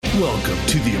Welcome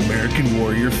to the American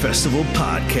Warrior Festival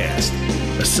podcast,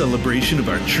 a celebration of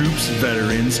our troops,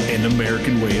 veterans, and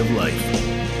American way of life.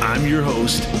 I'm your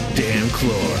host, Dan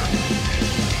Clore.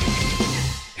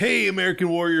 Hey, American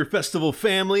Warrior Festival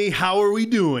family, how are we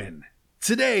doing?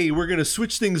 Today, we're going to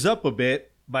switch things up a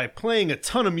bit by playing a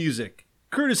ton of music,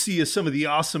 courtesy of some of the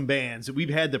awesome bands that we've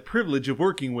had the privilege of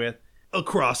working with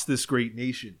across this great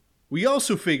nation. We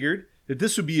also figured that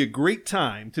this would be a great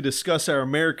time to discuss our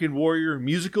American Warrior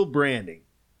musical branding.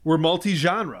 We're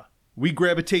multi-genre. We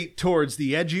gravitate towards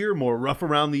the edgier, more rough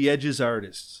around the edges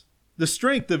artists. The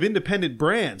strength of independent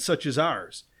brands such as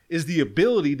ours is the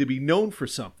ability to be known for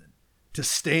something, to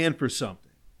stand for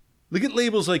something. Look at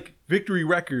labels like Victory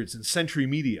Records and Century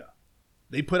Media.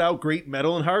 They put out great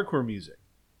metal and hardcore music.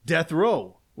 Death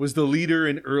Row was the leader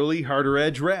in early harder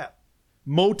edge rap.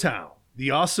 Motown,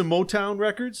 the awesome Motown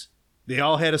records, they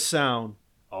all had a sound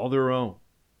all their own.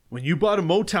 When you bought a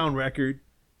Motown record,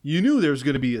 you knew there was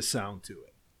going to be a sound to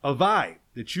it, a vibe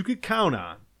that you could count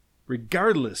on,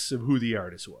 regardless of who the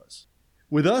artist was.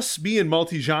 With us being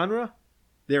multi-genre,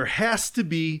 there has to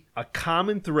be a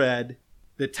common thread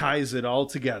that ties it all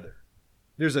together.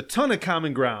 There's a ton of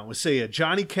common ground with, say, a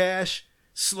Johnny Cash,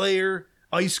 Slayer,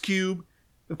 Ice Cube.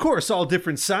 Of course, all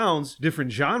different sounds,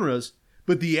 different genres,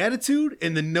 but the attitude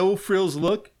and the no-frills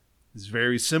look is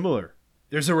very similar.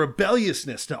 There's a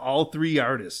rebelliousness to all three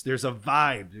artists. There's a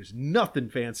vibe. There's nothing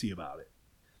fancy about it.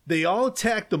 They all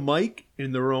attack the mic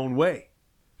in their own way.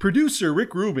 Producer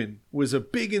Rick Rubin was a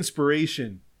big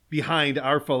inspiration behind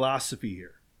our philosophy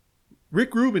here.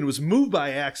 Rick Rubin was moved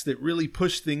by acts that really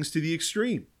pushed things to the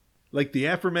extreme, like the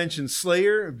aforementioned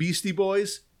Slayer, Beastie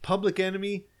Boys, Public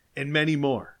Enemy, and many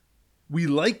more. We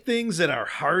like things that are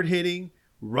hard-hitting,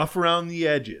 rough around the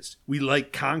edges. We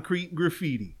like concrete and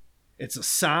graffiti. It's a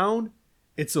sound,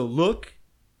 it's a look,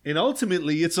 and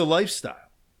ultimately it's a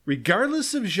lifestyle.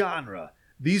 Regardless of genre,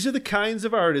 these are the kinds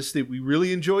of artists that we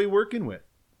really enjoy working with.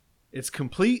 It's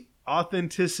complete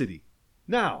authenticity.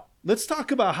 Now, let's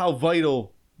talk about how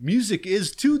vital music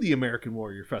is to the American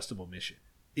Warrior Festival mission.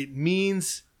 It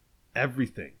means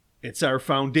everything. It's our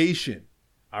foundation,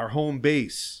 our home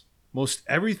base. Most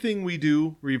everything we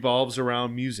do revolves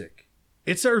around music.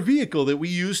 It's our vehicle that we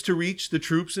use to reach the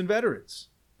troops and veterans.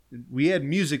 We add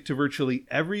music to virtually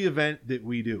every event that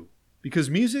we do. Because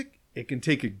music, it can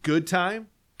take a good time,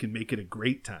 can make it a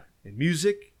great time. And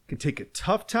music can take a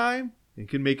tough time and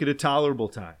can make it a tolerable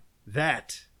time.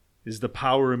 That is the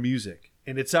power of music.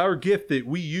 And it's our gift that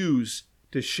we use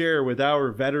to share with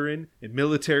our veteran and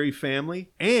military family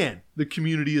and the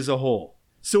community as a whole.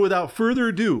 So without further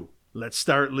ado, let's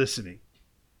start listening.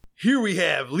 Here we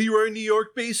have Leroy, New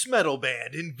York-based metal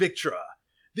band Invictra.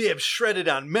 They have shredded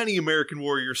on many American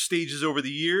Warrior stages over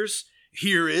the years.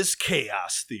 Here is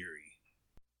Chaos Theory.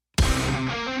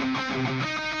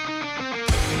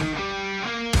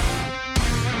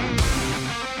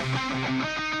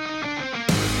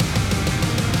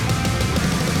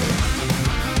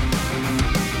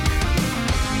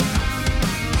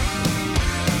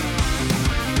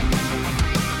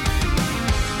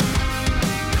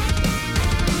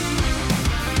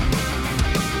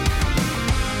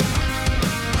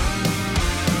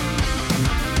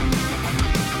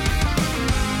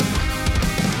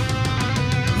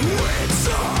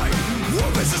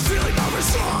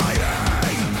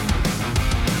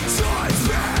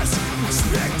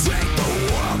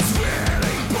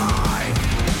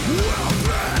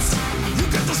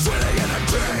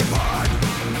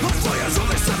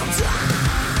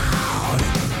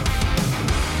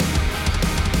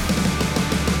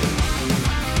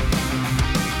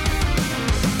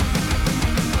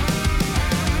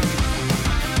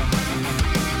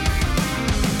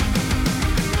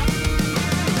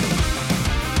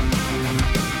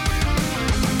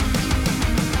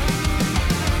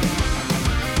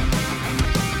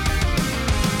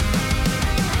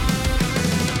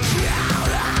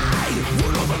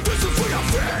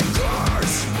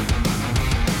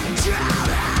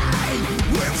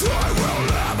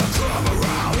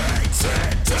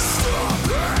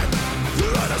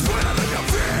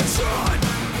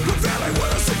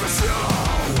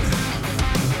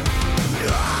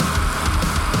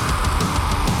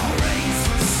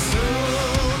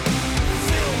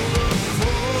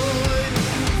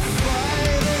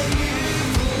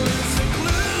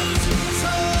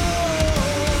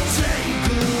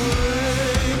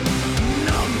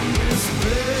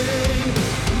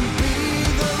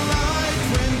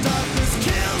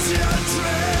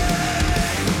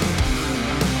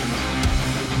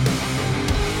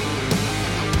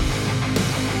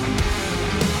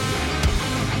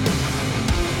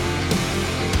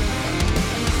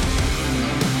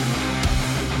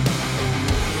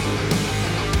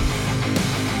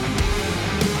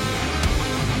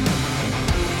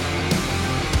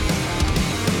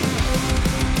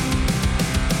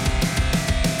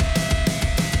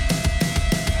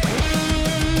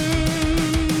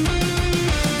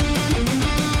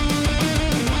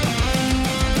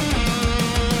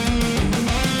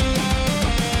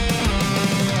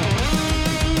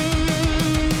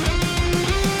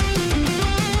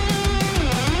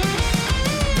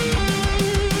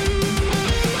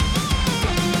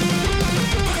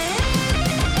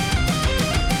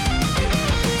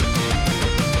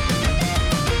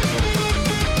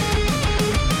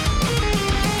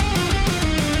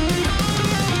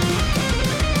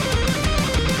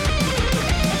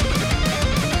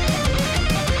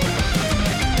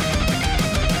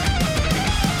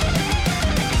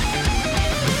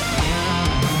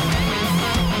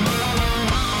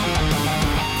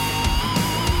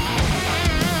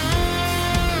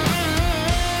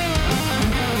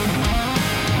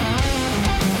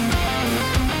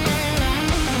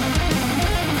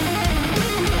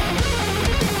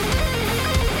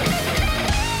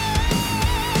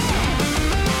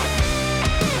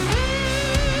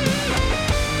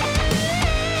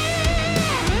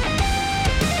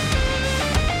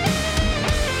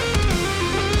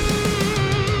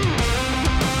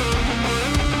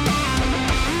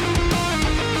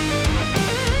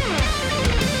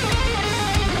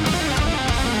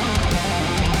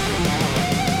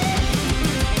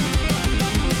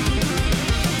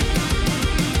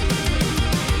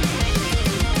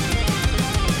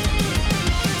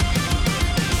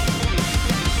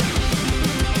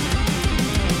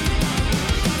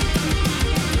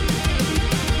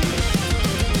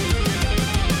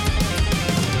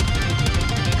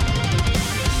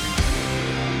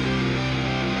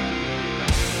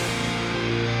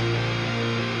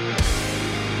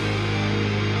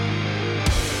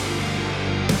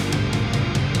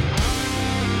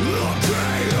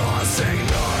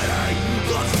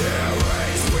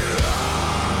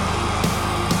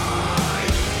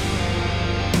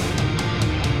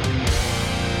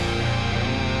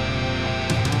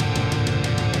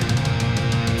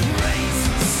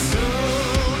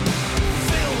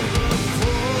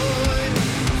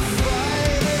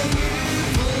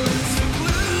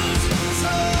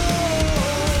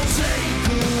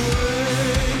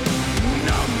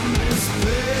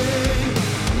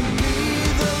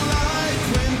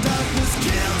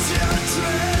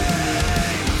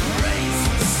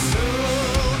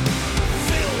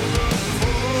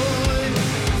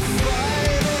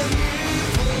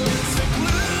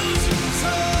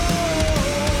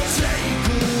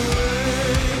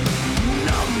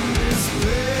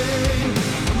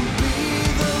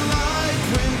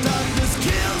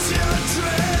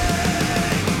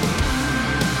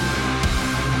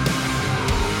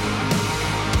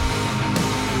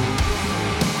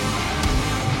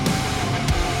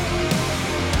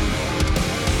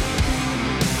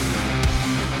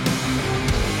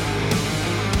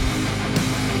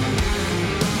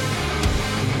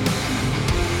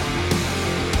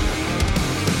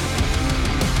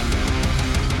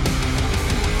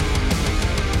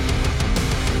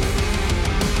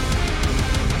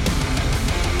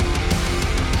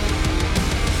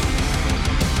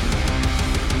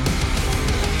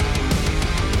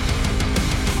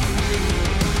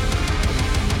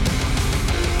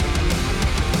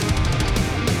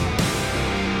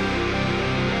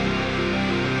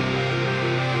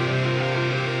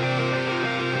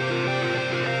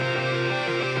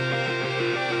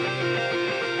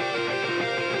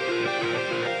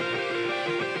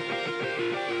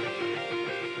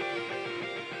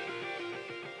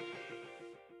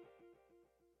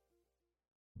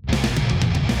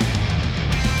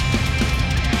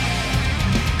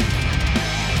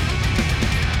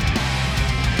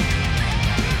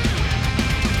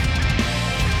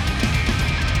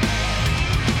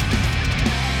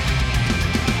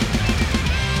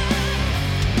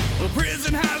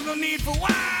 need for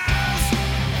wiles.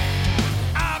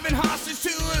 I've been hostage to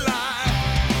a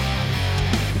lie.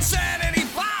 Insanity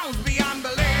falls beyond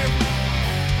belief.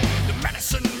 The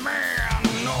medicine man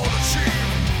know the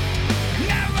truth.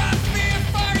 Never fear,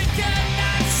 for it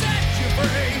cannot set you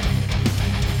free.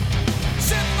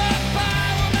 Simple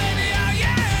power, maybe all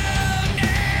you need.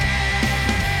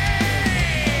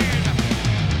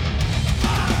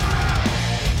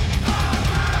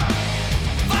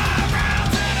 Far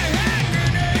rounds and a hand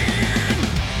grenade.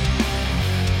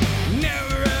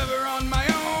 Never ever on my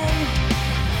own.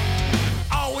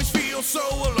 Always feel so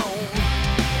alone.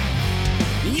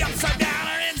 The upside down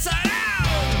or inside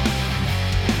out.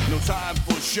 No time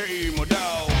for shame or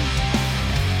doubt.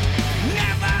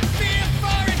 Never fear,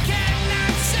 for it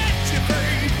cannot set you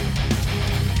free.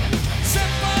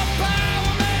 Simple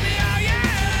power, maybe all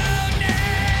you need.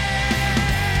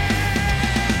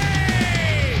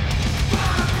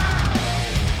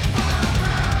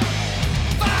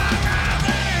 Far rounds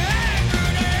and a hand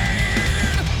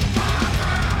grenade.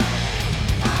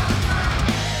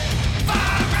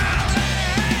 Far rounds and a hand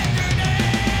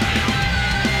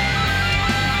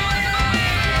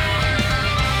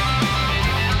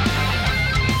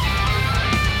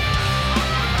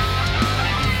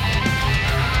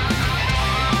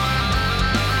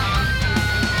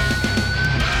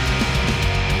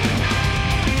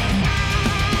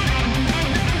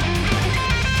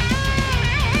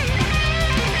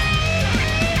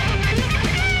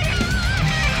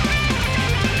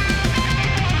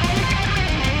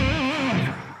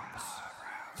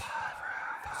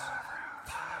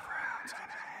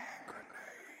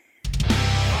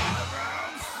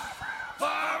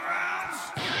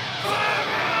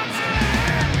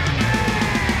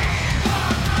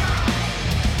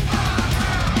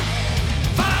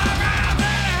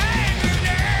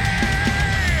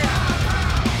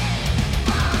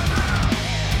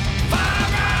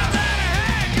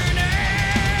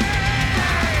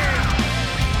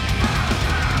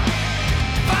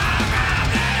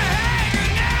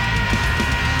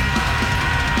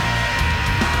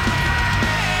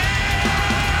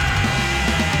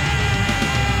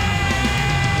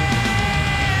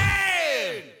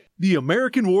The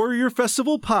American Warrior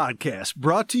Festival podcast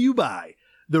brought to you by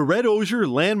the Red Osier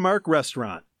Landmark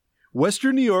Restaurant,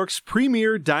 Western New York's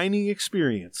premier dining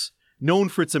experience, known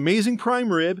for its amazing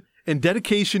prime rib and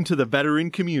dedication to the veteran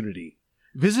community.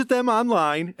 Visit them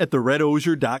online at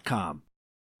theredosier.com.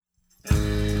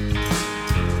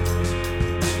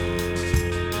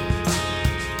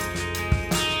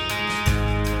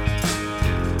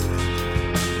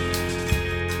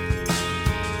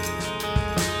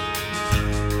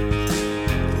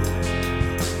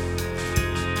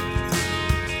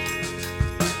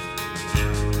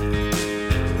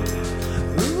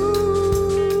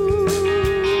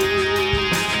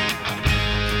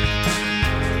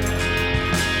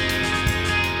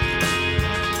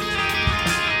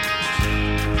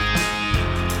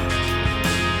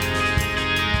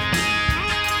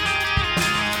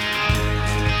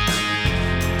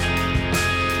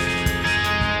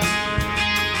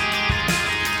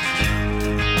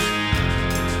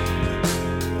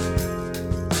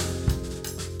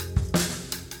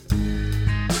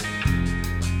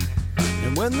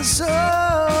 When the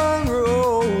sun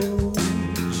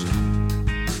rose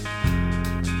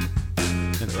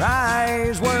and her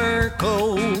eyes were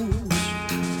closed,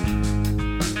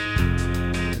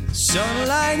 and the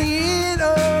sunlight in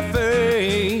her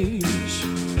face,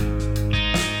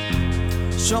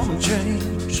 something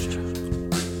changed.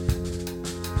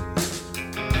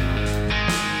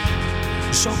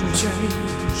 Something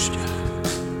changed.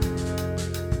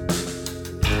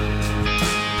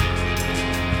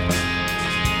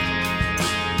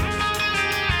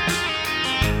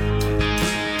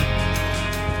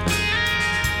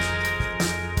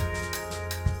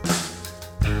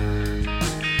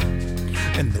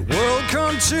 And the world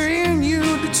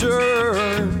continued to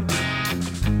turn,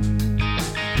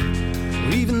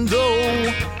 even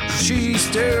though she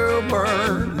still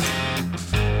burned.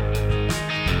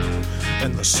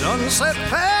 And the sunset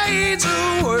fades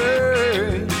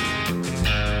away.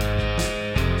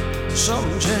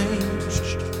 Something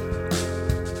changed.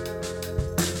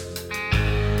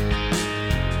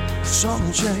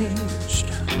 Something changed.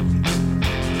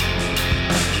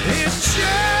 It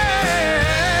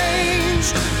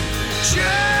changed.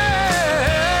 Changed.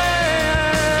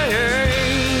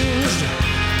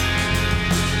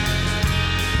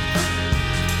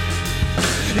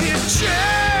 It changed.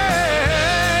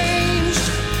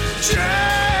 Changed.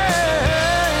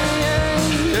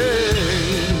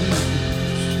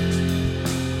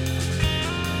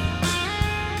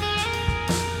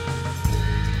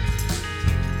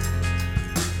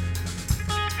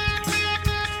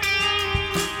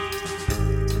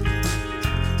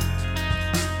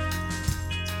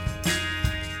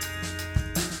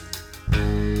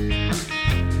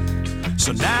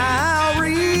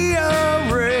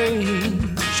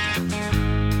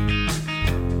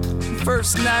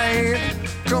 first night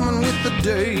coming with the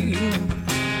day.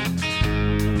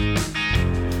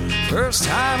 First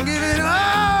time giving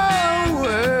all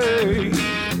away.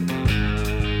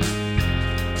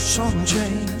 Something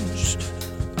changed.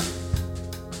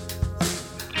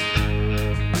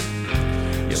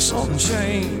 Yeah, something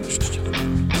changed.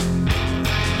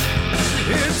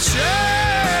 It changed.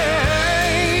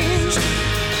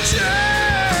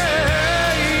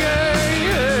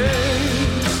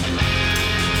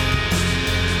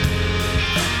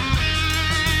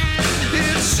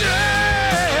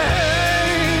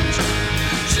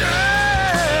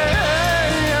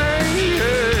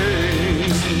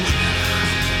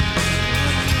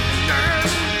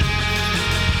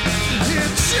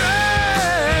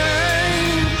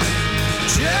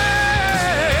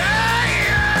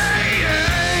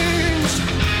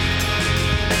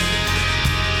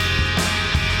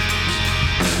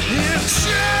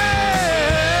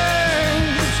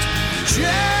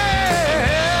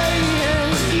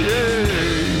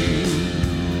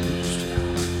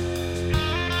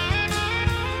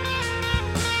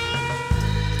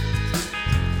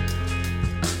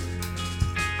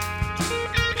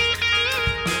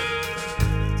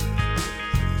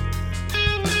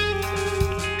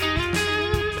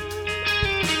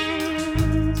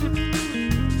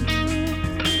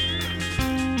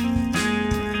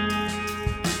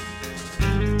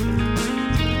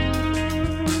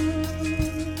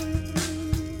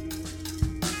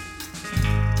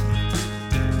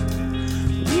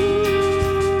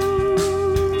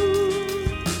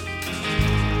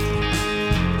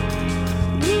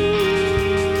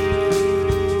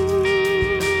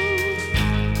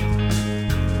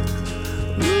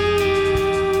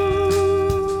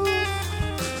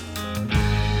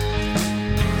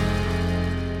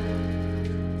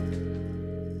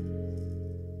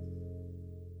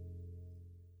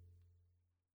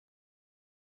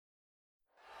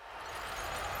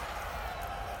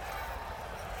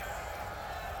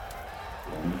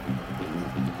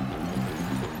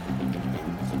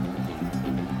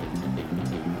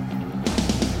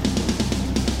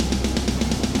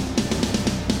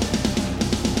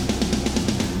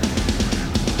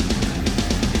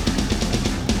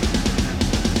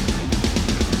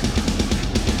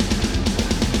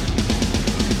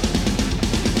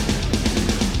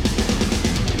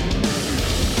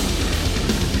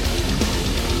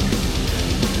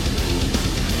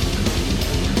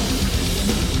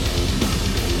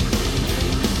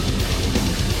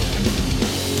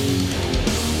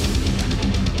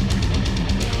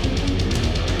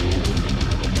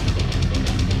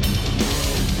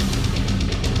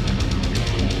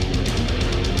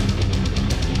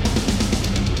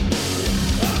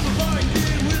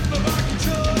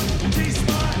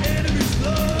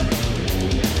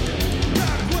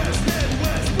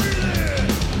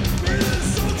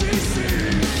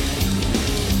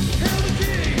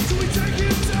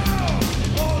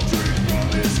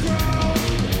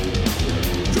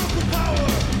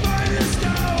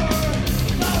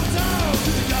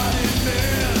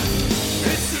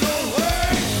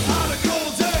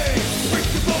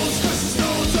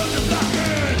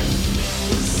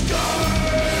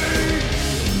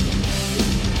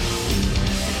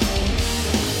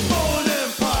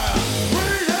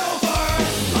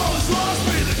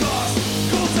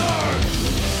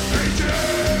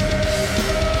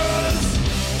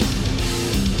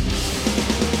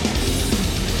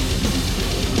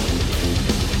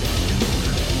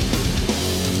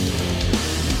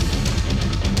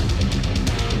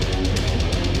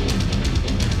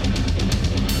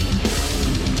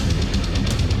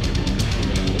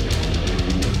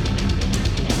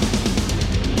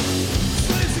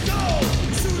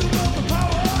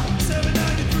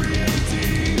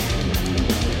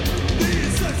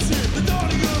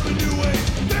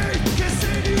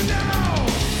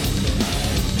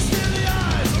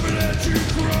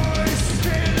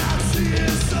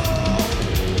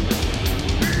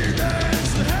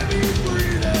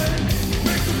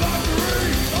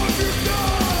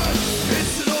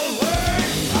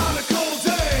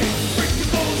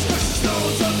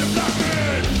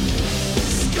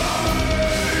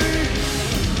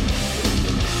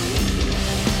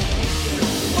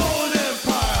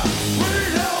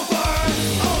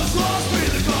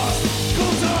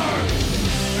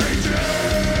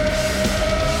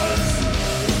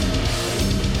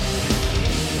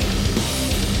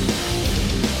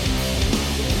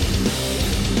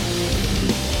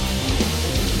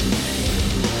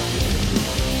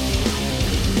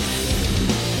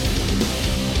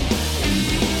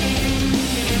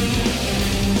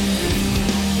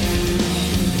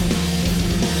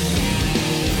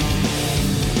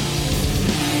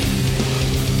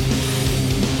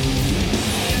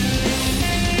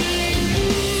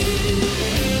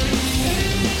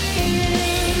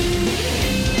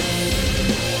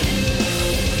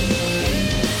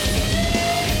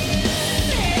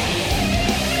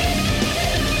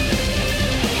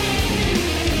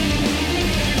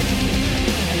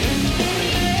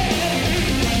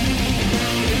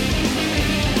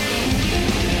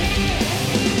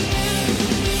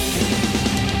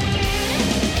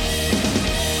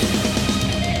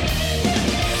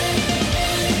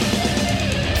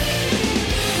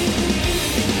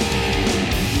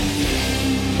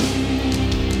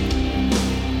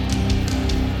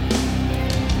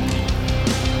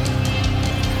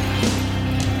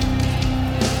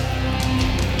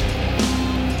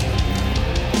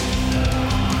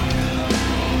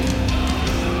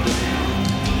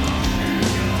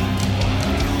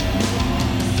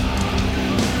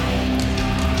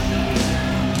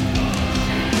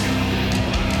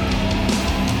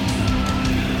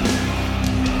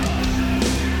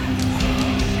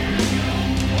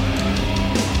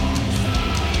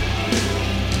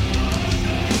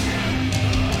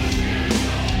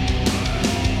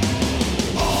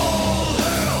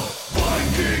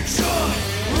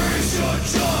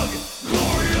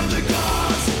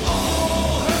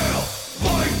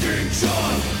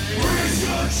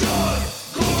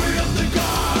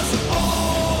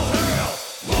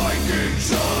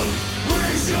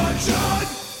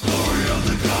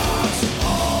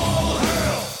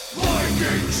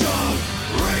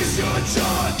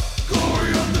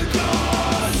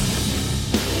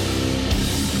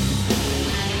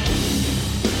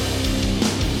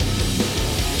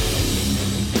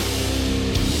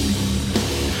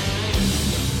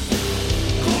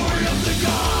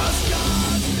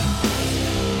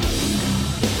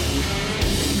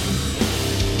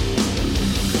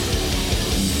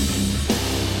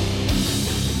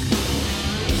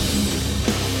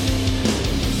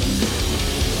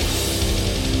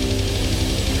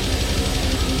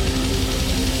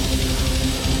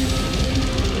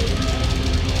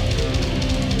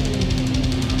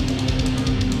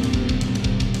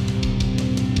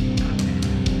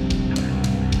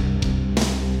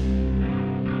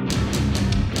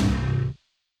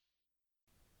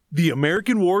 The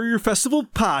American Warrior Festival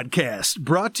podcast,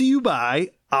 brought to you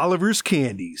by Oliver's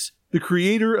Candies, the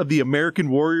creator of the American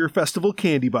Warrior Festival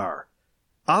candy bar.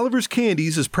 Oliver's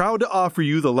Candies is proud to offer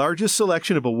you the largest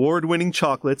selection of award-winning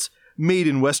chocolates made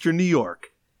in Western New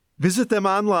York. Visit them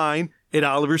online at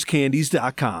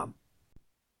oliverscandies.com.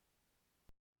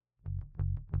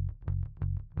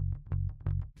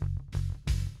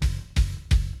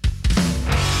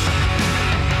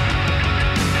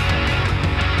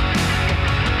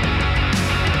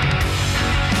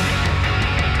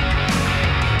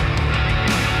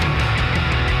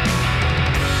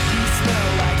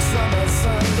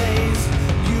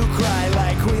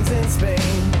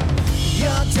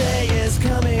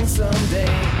 Someday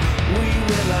we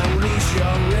will unleash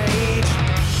your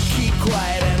rage.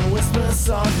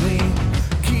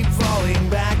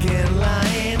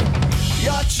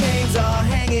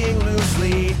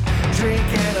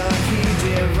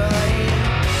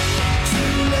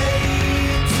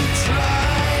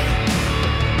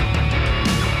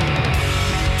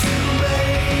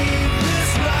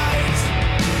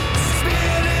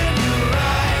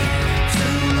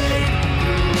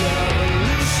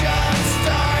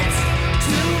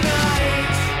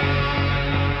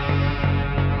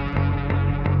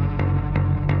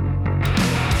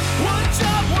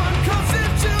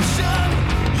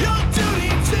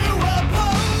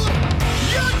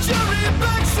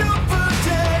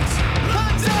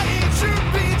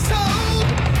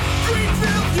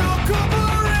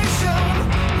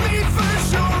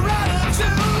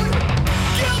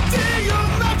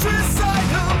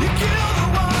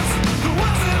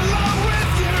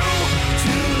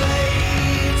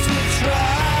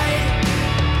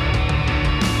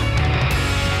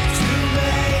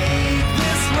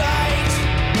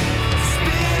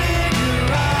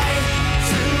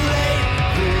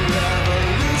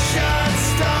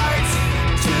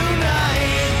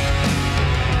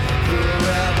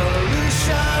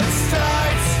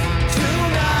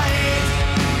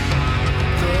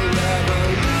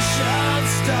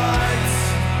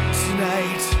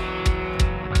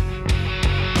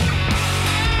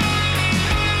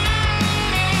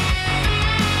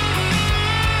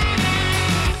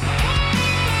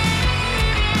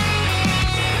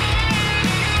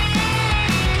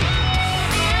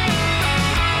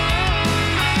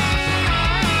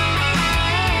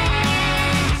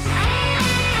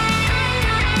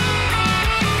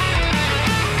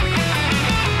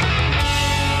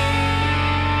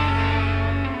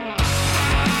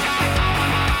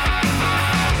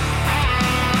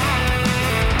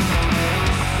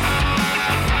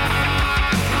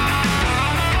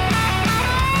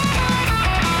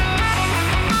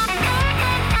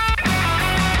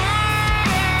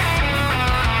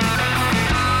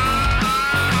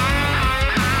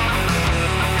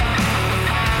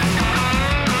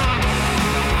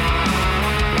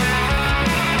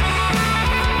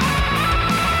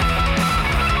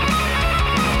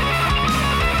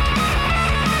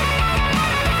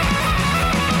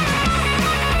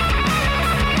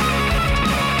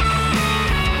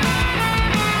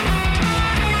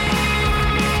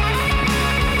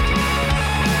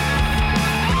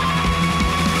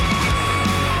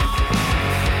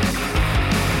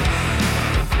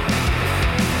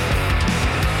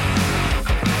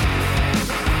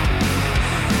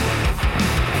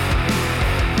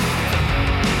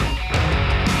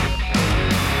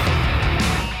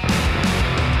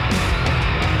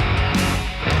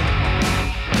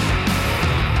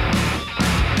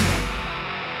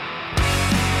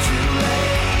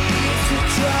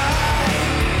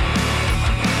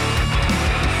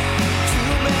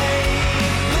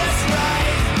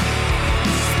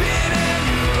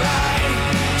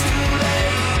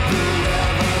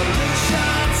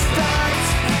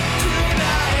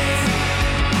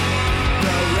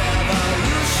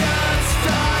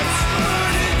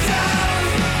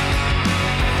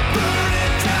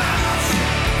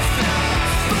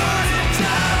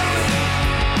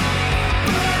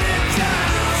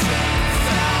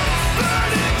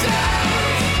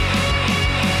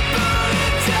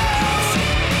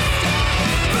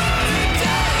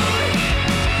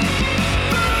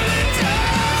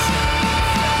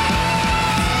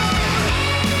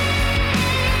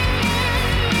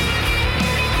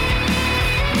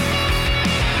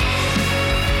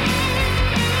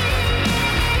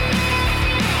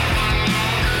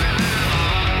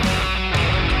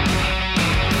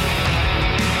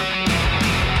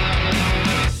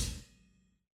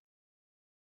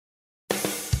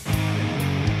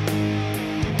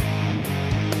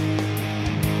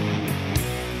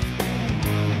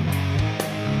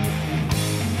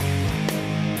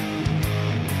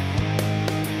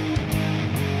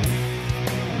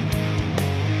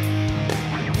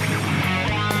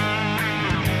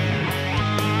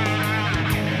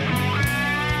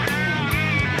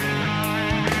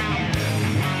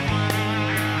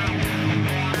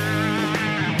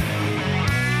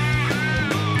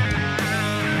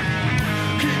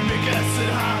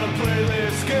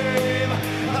 this game.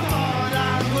 I thought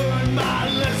I learned my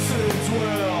lessons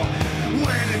well.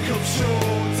 When it comes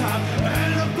showtime, I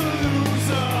end up the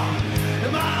loser.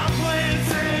 And my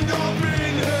plans end up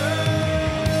being hell.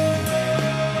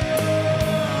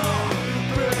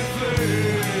 Bad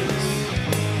things.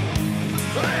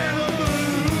 I end up the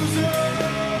loser.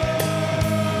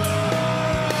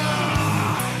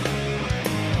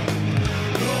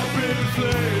 Up in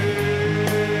flames.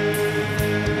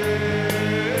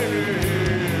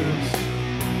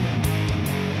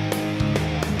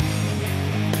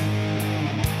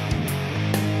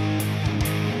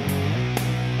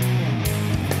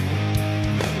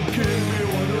 Give me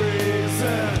one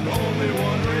reason, only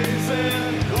one reason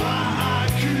why I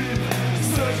keep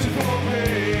searching for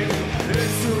pain.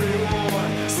 It's a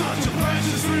reward, such a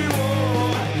precious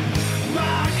reward.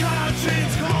 My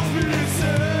conscience calls me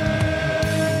insane.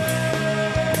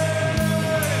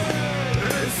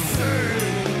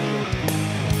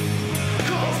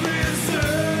 Calls me insane.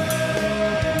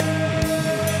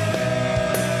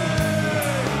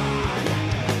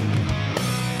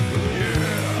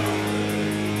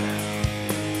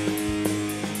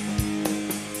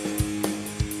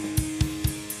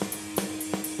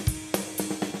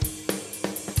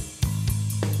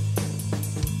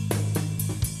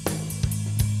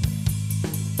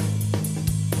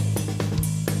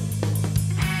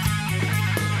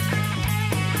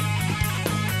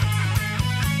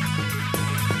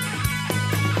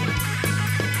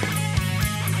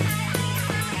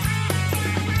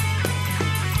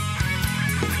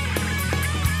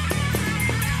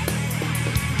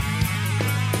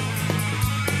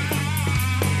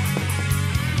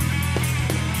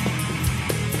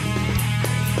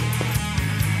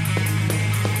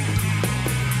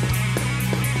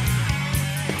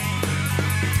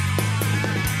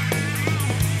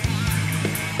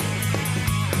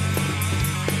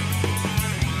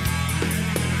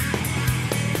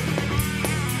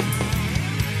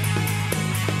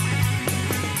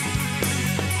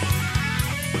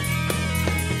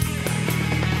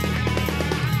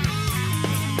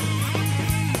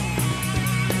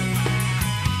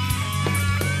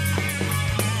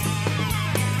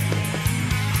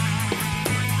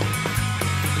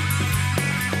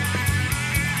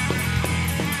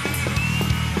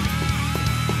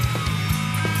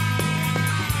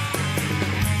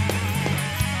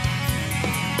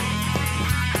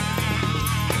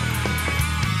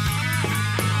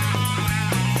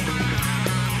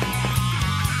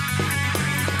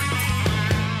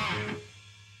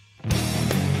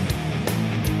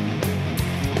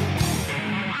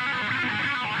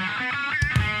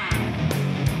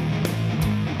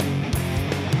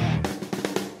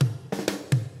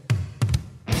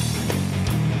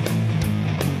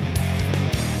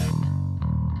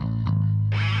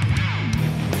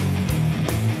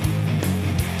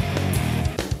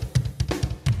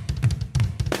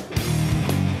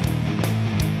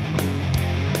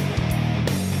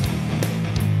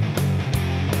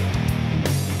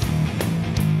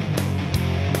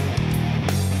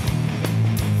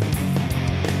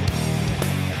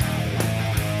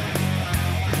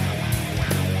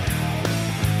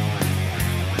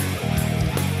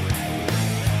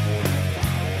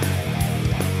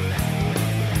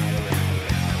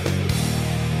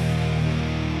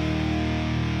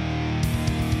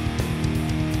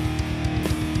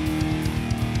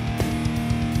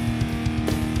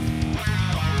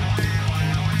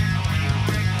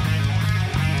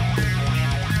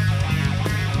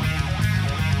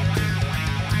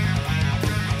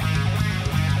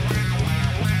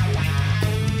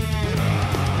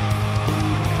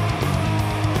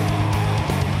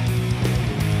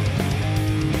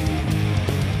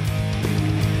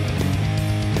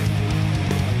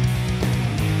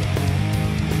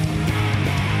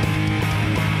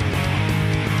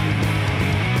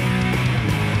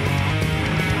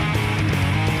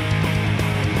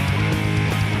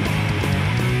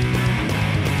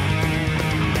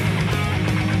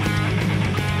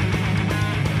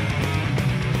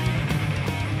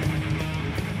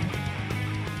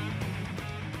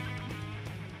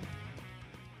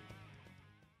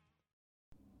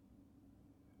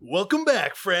 Welcome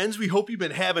back, friends. We hope you've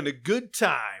been having a good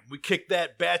time. We kicked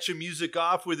that batch of music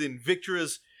off with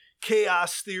Invictra's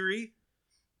Chaos Theory.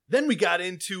 Then we got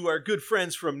into our good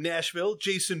friends from Nashville,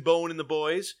 Jason Bowen and the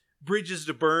Boys, Bridges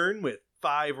to Burn with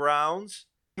 5 Rounds.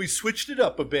 We switched it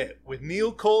up a bit with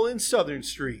Neil Cole and Southern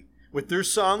Street with their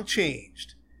song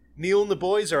Changed. Neil and the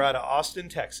Boys are out of Austin,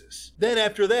 Texas. Then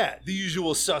after that, the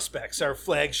usual suspects, our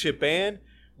flagship band,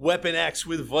 Weapon X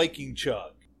with Viking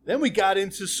Chug. Then we got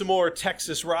into some more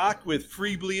Texas rock with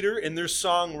Freebleeder and their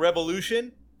song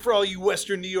Revolution. For all you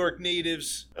Western New York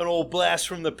natives, an old blast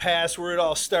from the past where it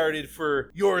all started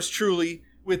for yours truly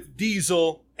with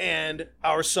Diesel and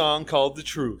our song called The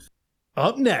Truth.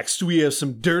 Up next, we have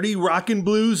some dirty rockin'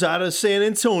 blues out of San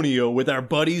Antonio with our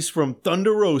buddies from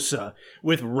Thunder Rosa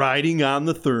with Riding on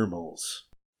the Thermals.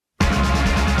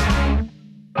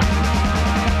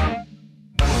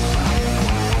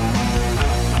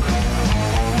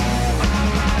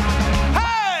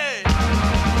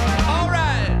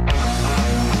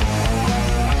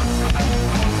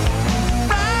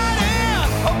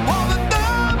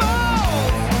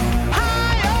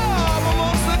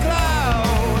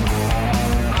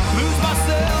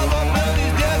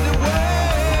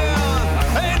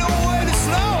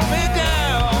 Slow me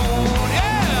down,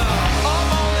 yeah. I'm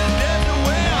on the desert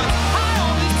wind, high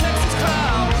on these Texas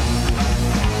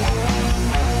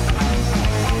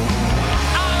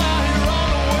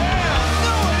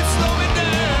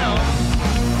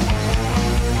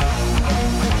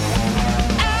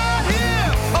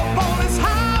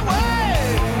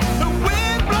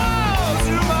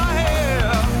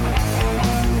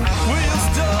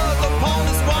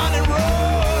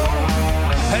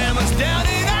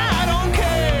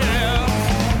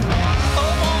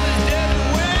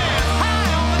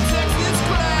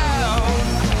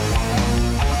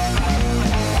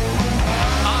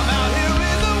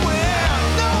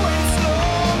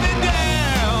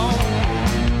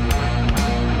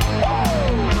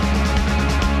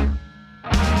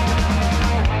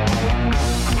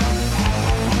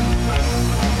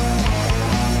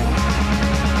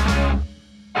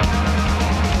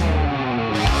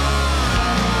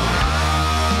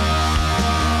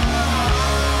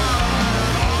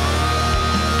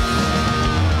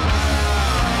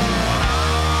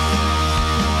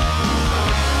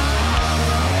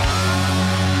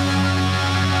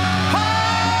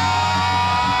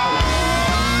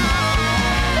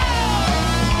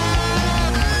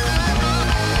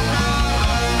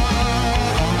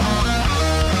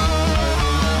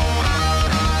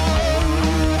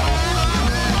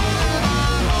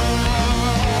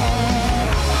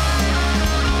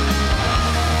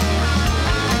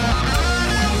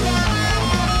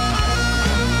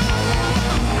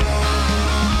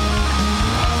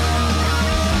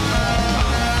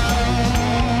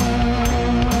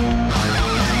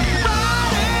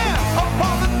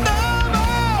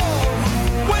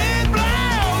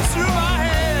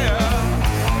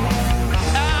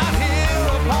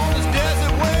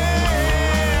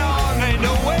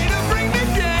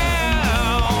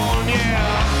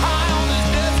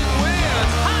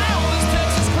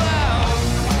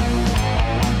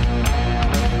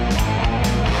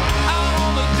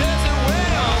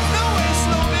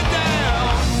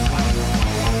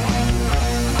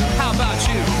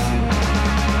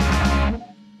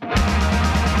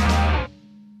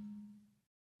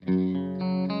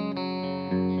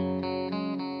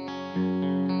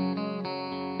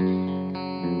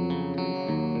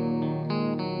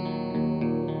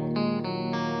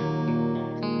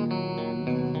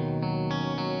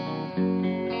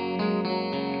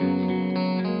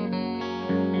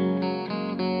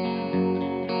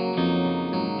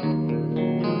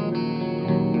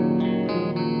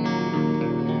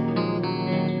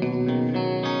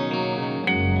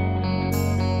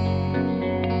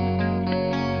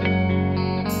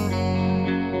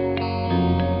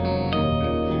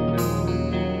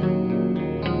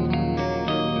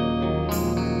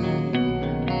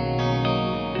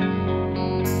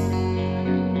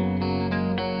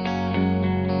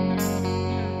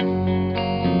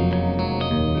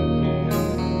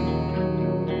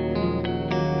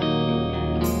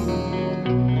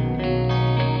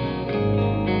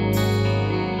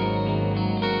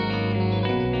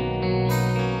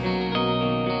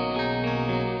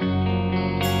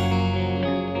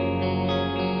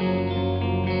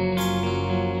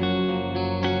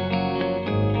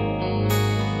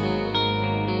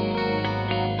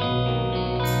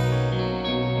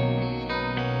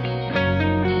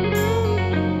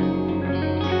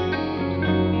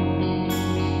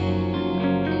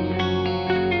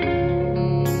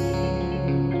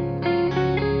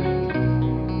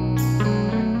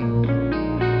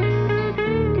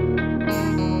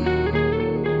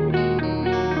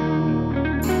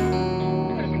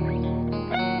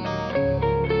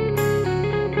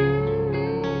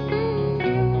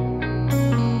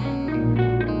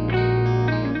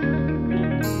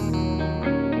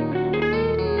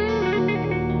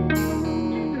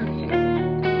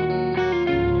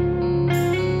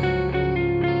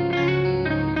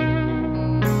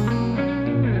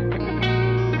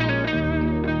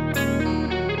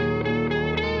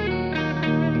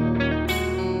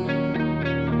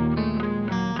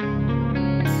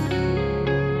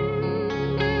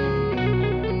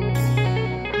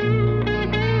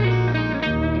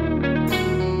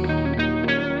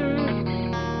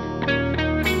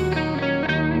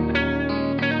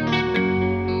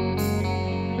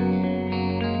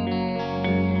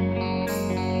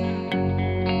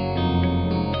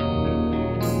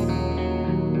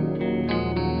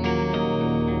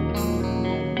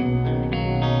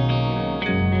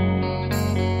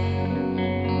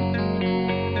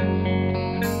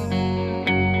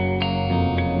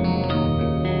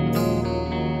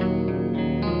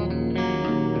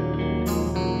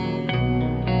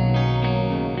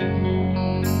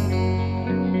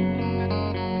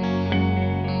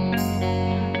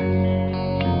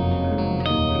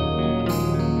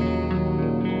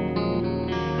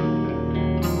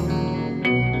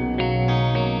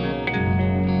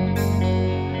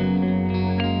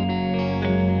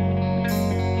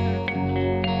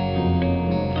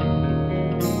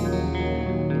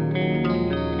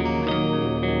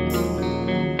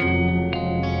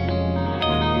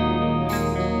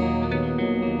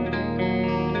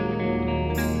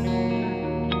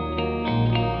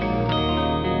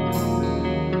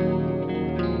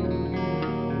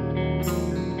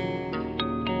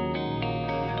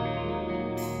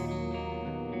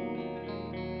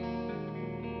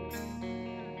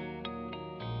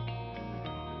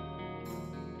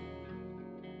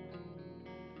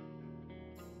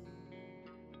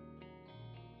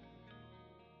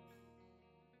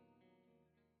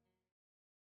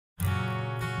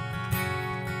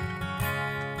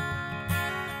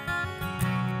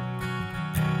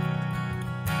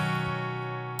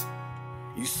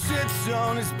He sits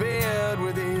on his bed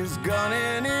with his gun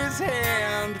in his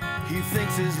hand. He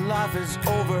thinks his life is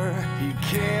over, he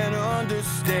can't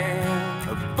understand.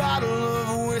 A bottle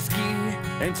of whiskey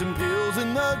and some pills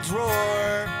in the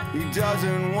drawer. He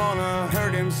doesn't wanna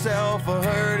hurt himself or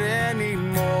hurt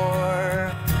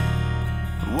anymore.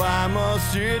 Why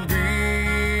must it be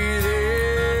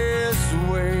this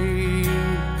way?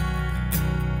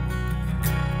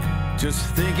 Just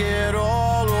think it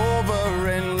all over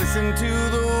and listen to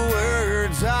the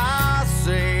words I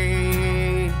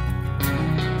say.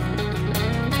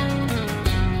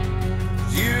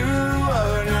 You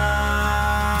are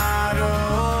not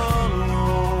alone.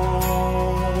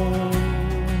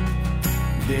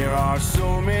 There are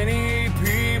so many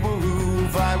people who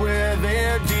fight with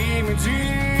their demons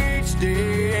each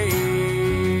day.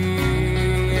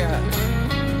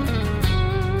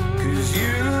 'Cause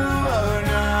you are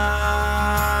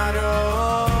not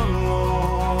alone.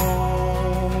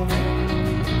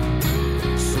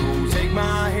 So take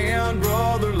my hand,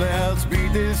 brother, let's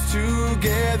beat this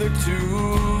together today.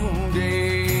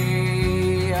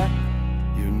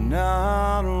 You're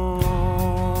not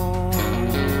alone.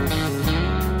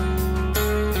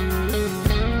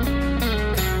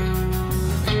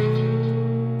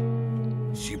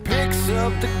 She picks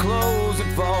up the clothes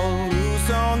that fall loose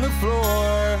on the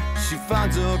floor. She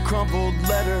finds a crumpled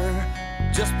letter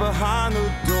just behind the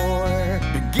door.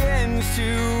 Begins to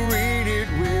read it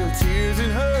with tears in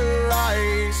her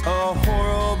eyes. A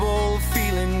horrible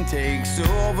feeling takes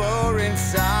over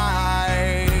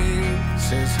inside.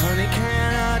 Says, honey,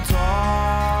 can I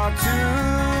talk to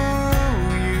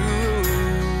you?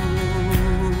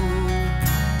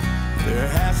 There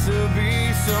has to be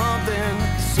something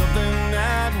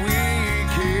that we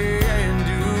can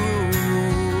do.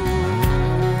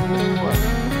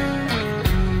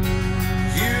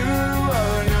 You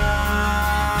are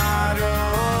not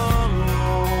alone.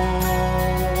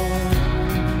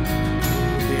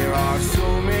 There are so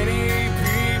many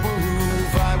people who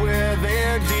fight with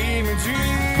their demons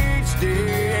each day.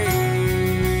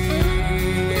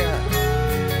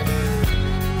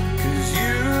 'Cause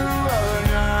you are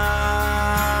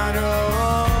not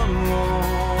alone.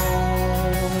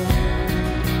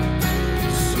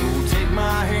 So take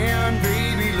my hand,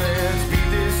 baby, let's beat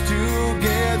this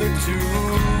together today.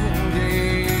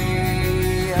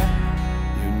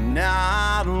 You're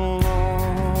not alone.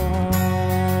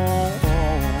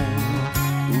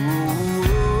 Ooh,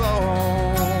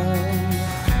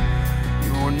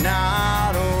 you're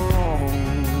not alone.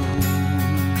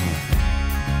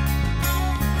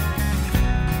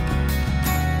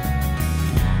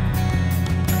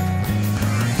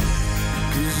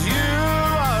 'Cause you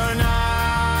are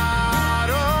not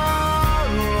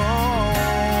alone.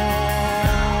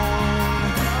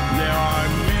 There are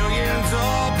millions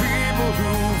of people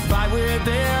who fight with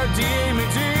their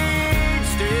demons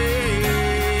each day.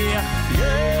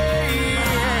 Yeah.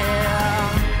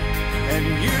 And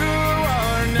you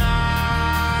are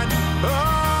not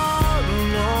alone.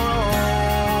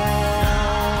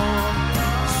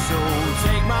 So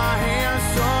take my hand,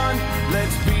 son,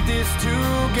 let's beat this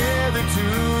together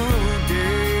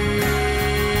today.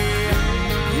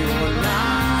 You're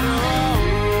not alone.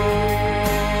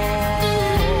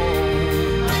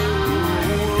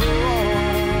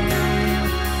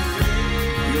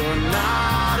 You're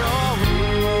not alone.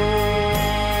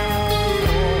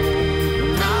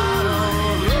 You're not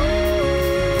alone.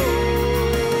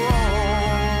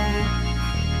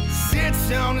 Sits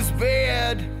on his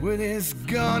bed with his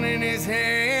gun in his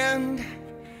hand.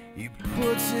 He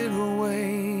puts it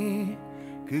away,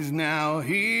 'cause now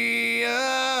he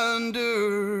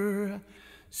understands.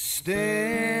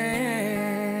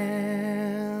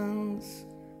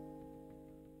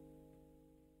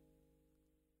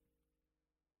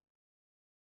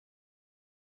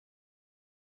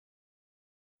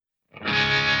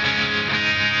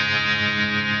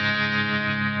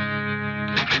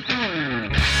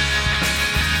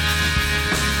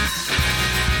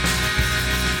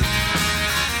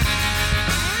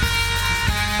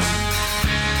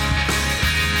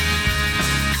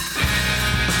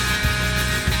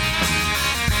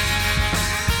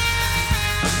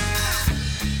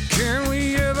 Can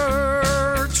we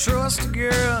ever trust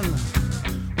again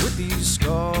with these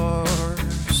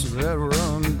scars that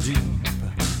run deep?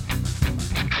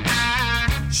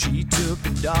 She took a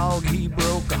dog, he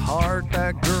broke a heart.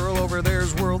 That girl over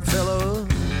there's world fell apart.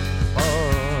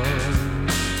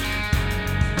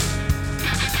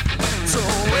 So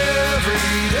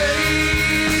every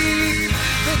day,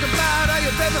 think about how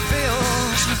your baby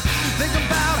feels. Think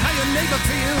about how your neighbor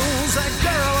feels. That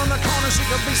girl on the corner, she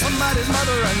could be somebody's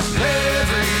mother. And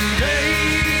every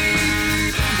day,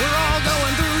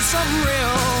 something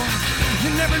real. You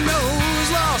never know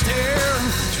who's lost here.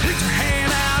 So reach your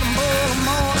hand out and pull them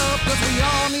on up, 'cause we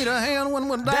all need a hand when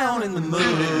we're down in the mud.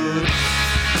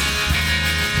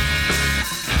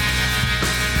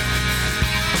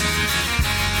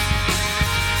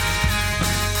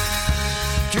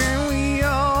 Can we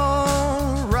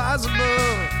all rise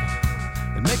above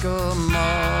and make a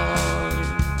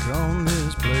mark on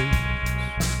this place?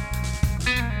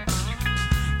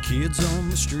 Kids on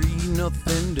the street,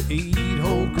 nothing to eat.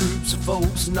 Whole groups of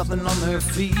folks, nothing on their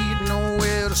feet.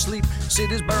 Nowhere to sleep,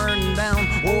 cities burning down,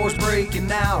 wars breaking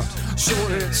out. So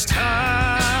it's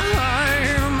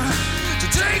time to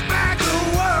take back the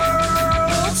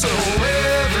world. So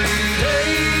every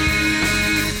day,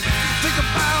 think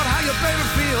about how your baby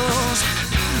feels.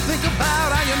 Think about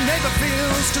how your neighbor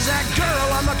feels. 'Cause that girl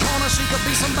on the corner, she could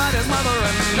be somebody's mother.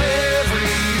 And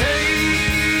every day,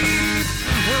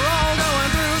 we're all going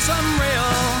through something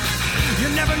real. You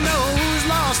never know who's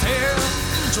lost here.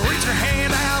 So reach your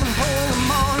hand out and pull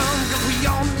them on them, 'cause we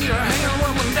all need a hand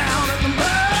when we're down in the mud.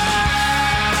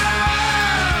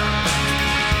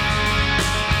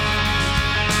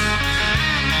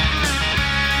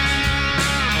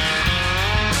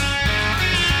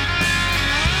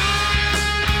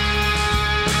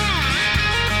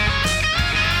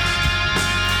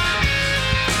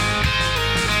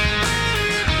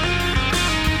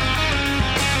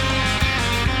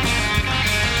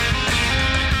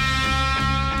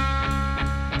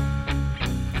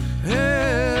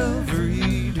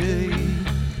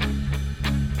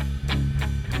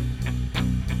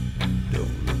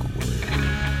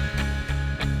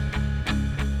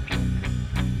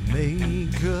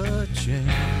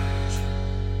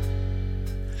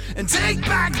 And take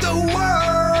back the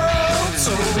world.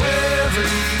 So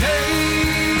every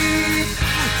day,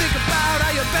 think about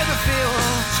how your baby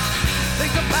feels.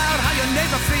 Think about how your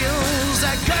neighbor feels.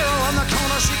 That girl on the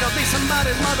corner, she could be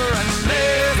somebody's mother. And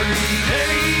every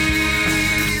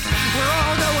day, we're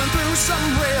all going through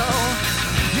something real.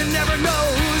 You never know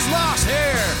who's lost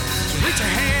here. So reach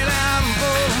your hand out and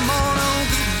pull them on them,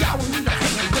 'cause y'all need a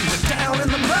hand when we're down in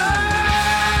the mud.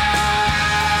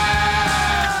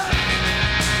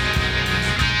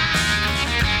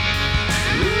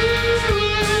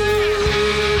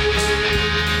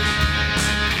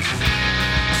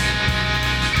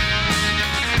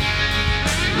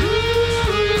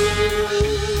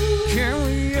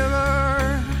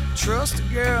 Trust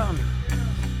again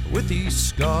with these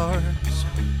scars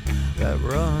that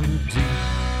run deep.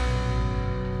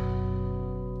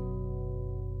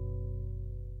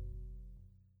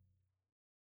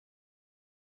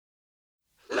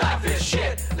 Life is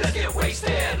shit, let's get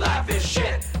wasted. Life is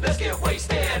shit, let's get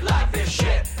wasted. Life is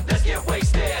shit, let's get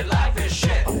wasted. Life is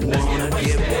shit, let's get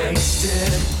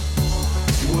wasted.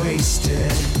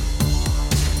 Wasted.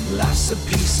 Life's a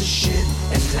piece of shit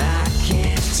and I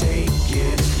can't take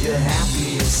it. If you're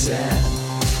happy and sad,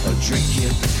 or drink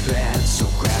it bad, so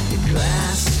grab your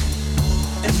glass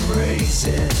and raise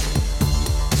it.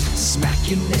 Smack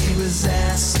your neighbor's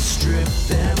ass and strip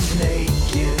them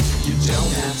naked. You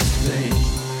don't have to think,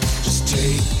 just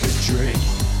take a drink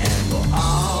and we'll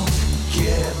all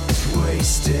get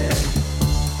wasted.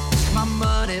 My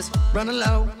money's running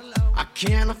low. I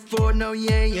can't afford no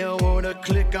yayo or to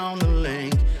click on the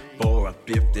link for a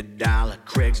 $50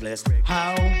 Craigslist.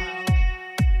 How?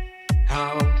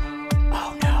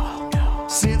 Oh no.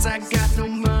 Since I got no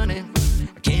money,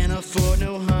 I can't afford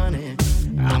no honey.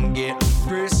 I'm getting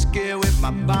frisky with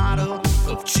my bottle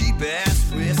of cheap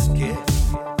ass whiskey.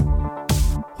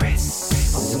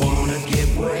 I wanna get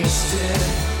wasted.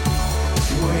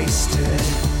 Wasted.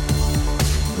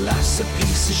 Life's a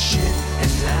piece of shit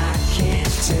and I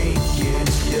can't take it.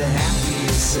 If you're happy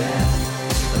and sad,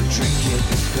 or drink it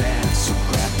bad, so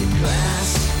grab your glass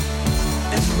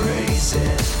and raise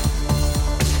it.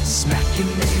 Smack your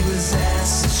neighbor's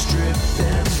ass and strip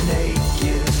them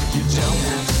naked. You don't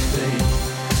have to think,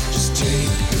 just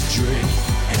take a drink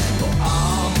and we'll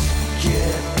all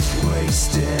get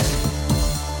wasted.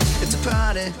 It's a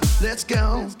party, let's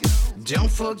go.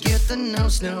 Don't forget the no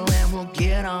snow, and we'll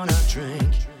get on a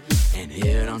drink and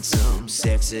hit on some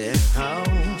sexy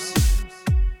hoes.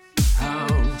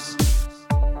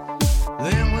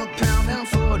 Then we'll pound down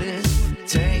 40s,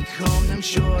 take home them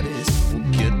shorties. We'll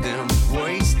get them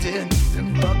wasted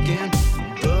and fucking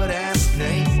butt-ass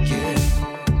naked.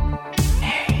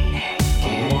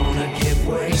 I wanna get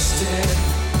wasted.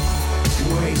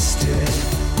 Wasted.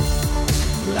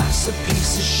 Life's a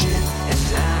piece of shit and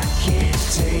I can't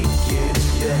take it.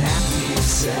 If you're happy and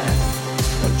sad,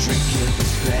 or drink it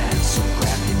bad, so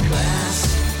grab your glass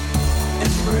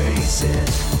and raise it.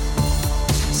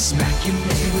 Smack your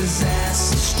neighbor's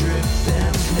ass and strip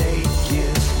them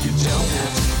naked. You don't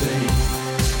have to think,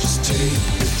 just take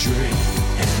the drink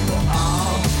and we'll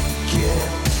all get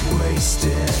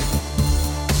wasted.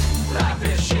 Life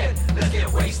is shit, let's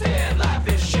get wasted. Life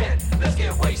is shit, let's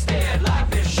get wasted.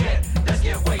 Life is shit, let's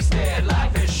get wasted.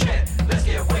 Life is shit, let's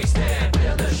get wasted.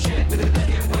 We're the shit, let's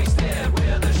get wasted.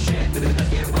 We're the shit, let's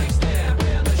get wasted.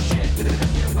 We're the shit, let's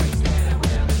get wasted.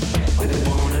 We're the shit. I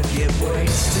wanna get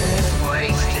wasted,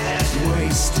 wasted.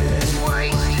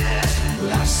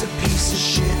 Life's a piece of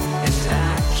shit and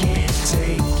I can't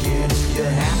take it. If you're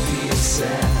happy and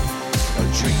sad, a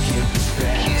drink can't be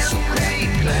bad. So grab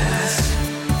your glass.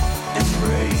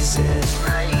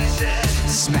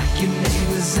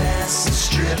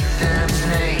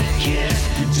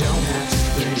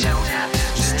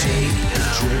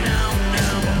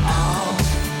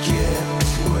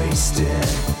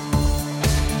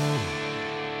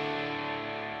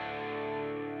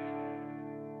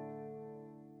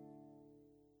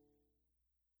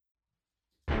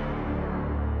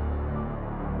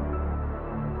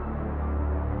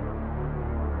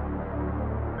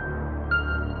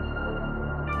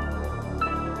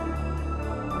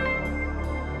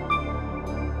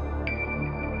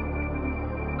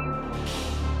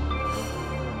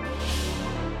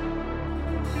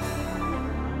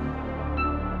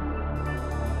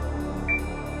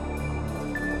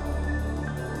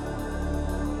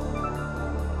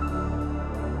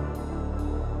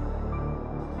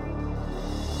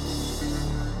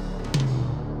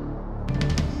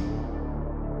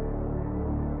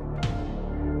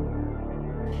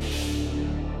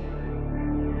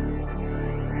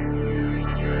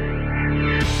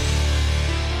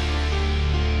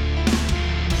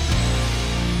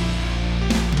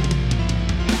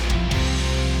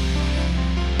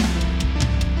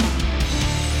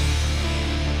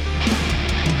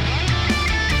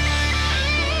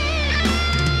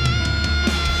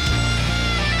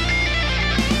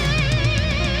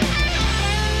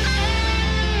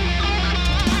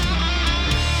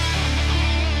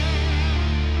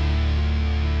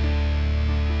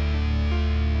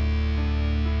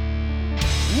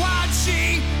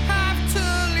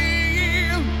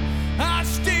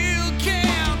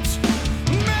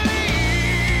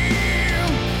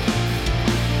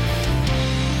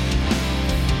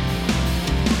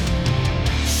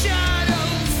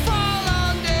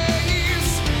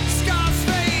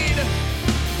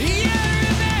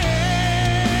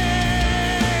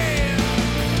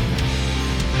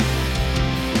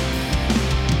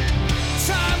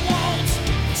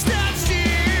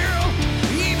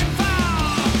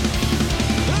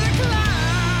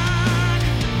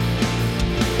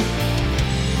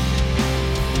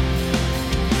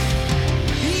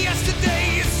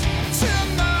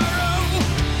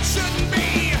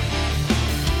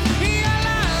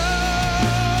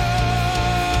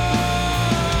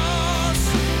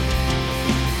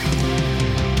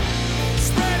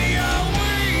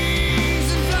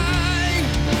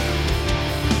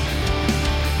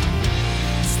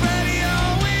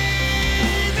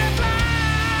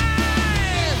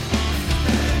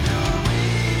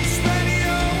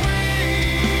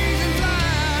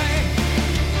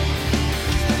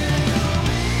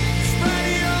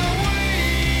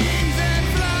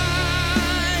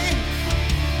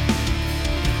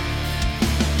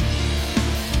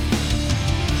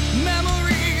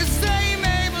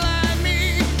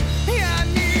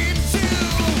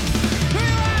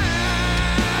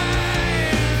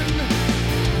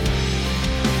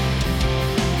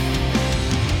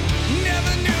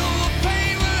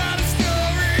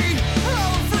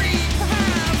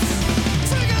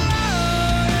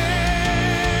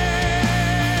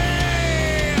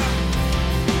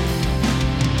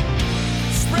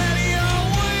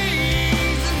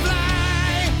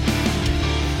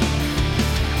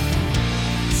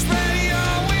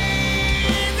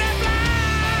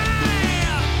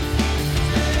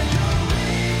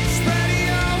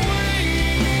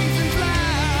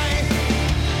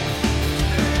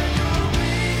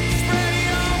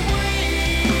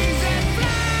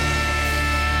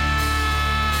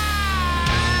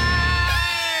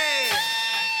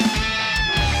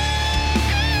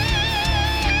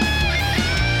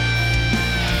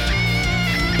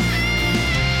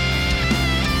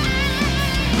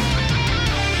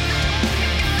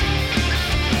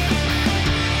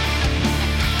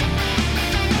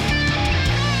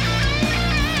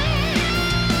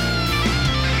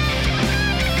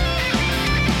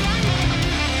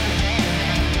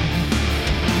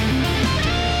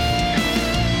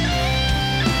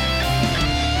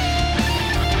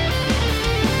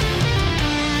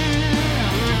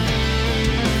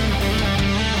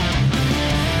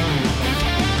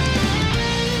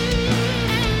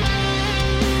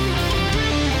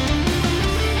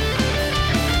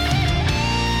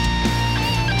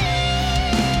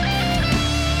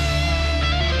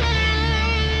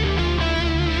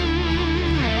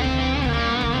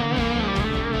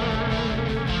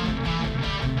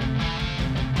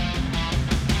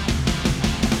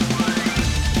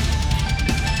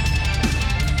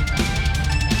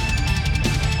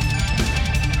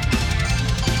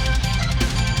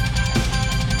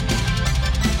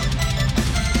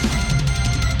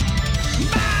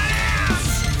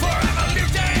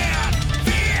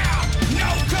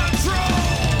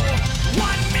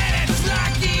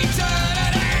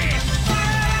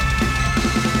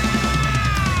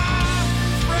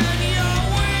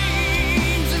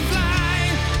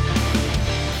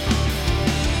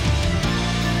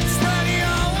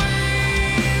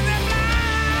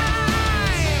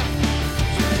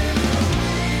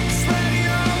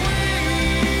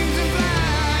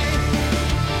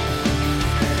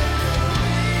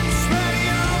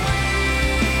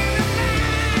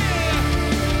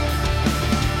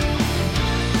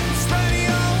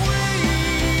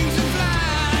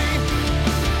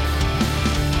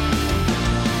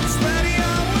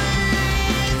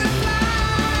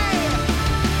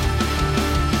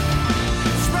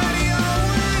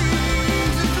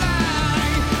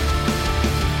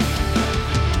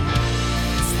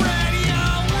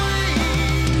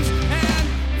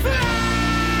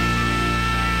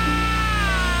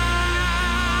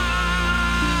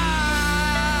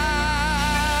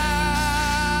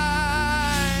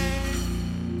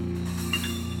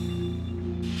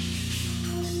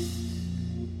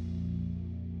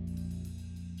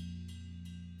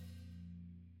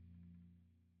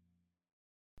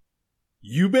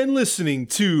 You've been listening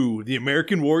to the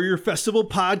American Warrior Festival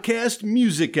podcast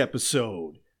music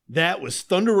episode. That was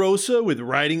Thunder Rosa with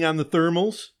Riding on the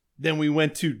Thermals. Then we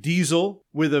went to Diesel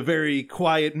with a very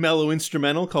quiet, mellow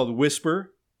instrumental called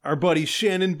Whisper. Our buddy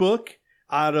Shannon Book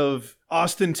out of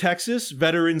Austin, Texas,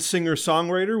 veteran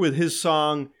singer-songwriter with his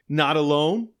song Not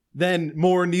Alone. Then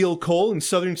more Neil Cole and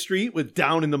Southern Street with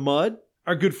Down in the Mud.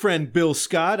 Our good friend Bill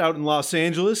Scott out in Los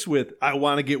Angeles with I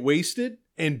Wanna Get Wasted.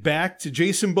 And back to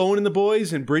Jason Bone and the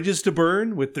boys and Bridges to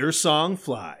Burn with their song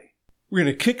Fly. We're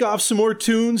going to kick off some more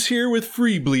tunes here with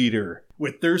Free Bleeder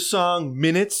with their song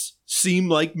Minutes Seem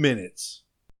Like Minutes.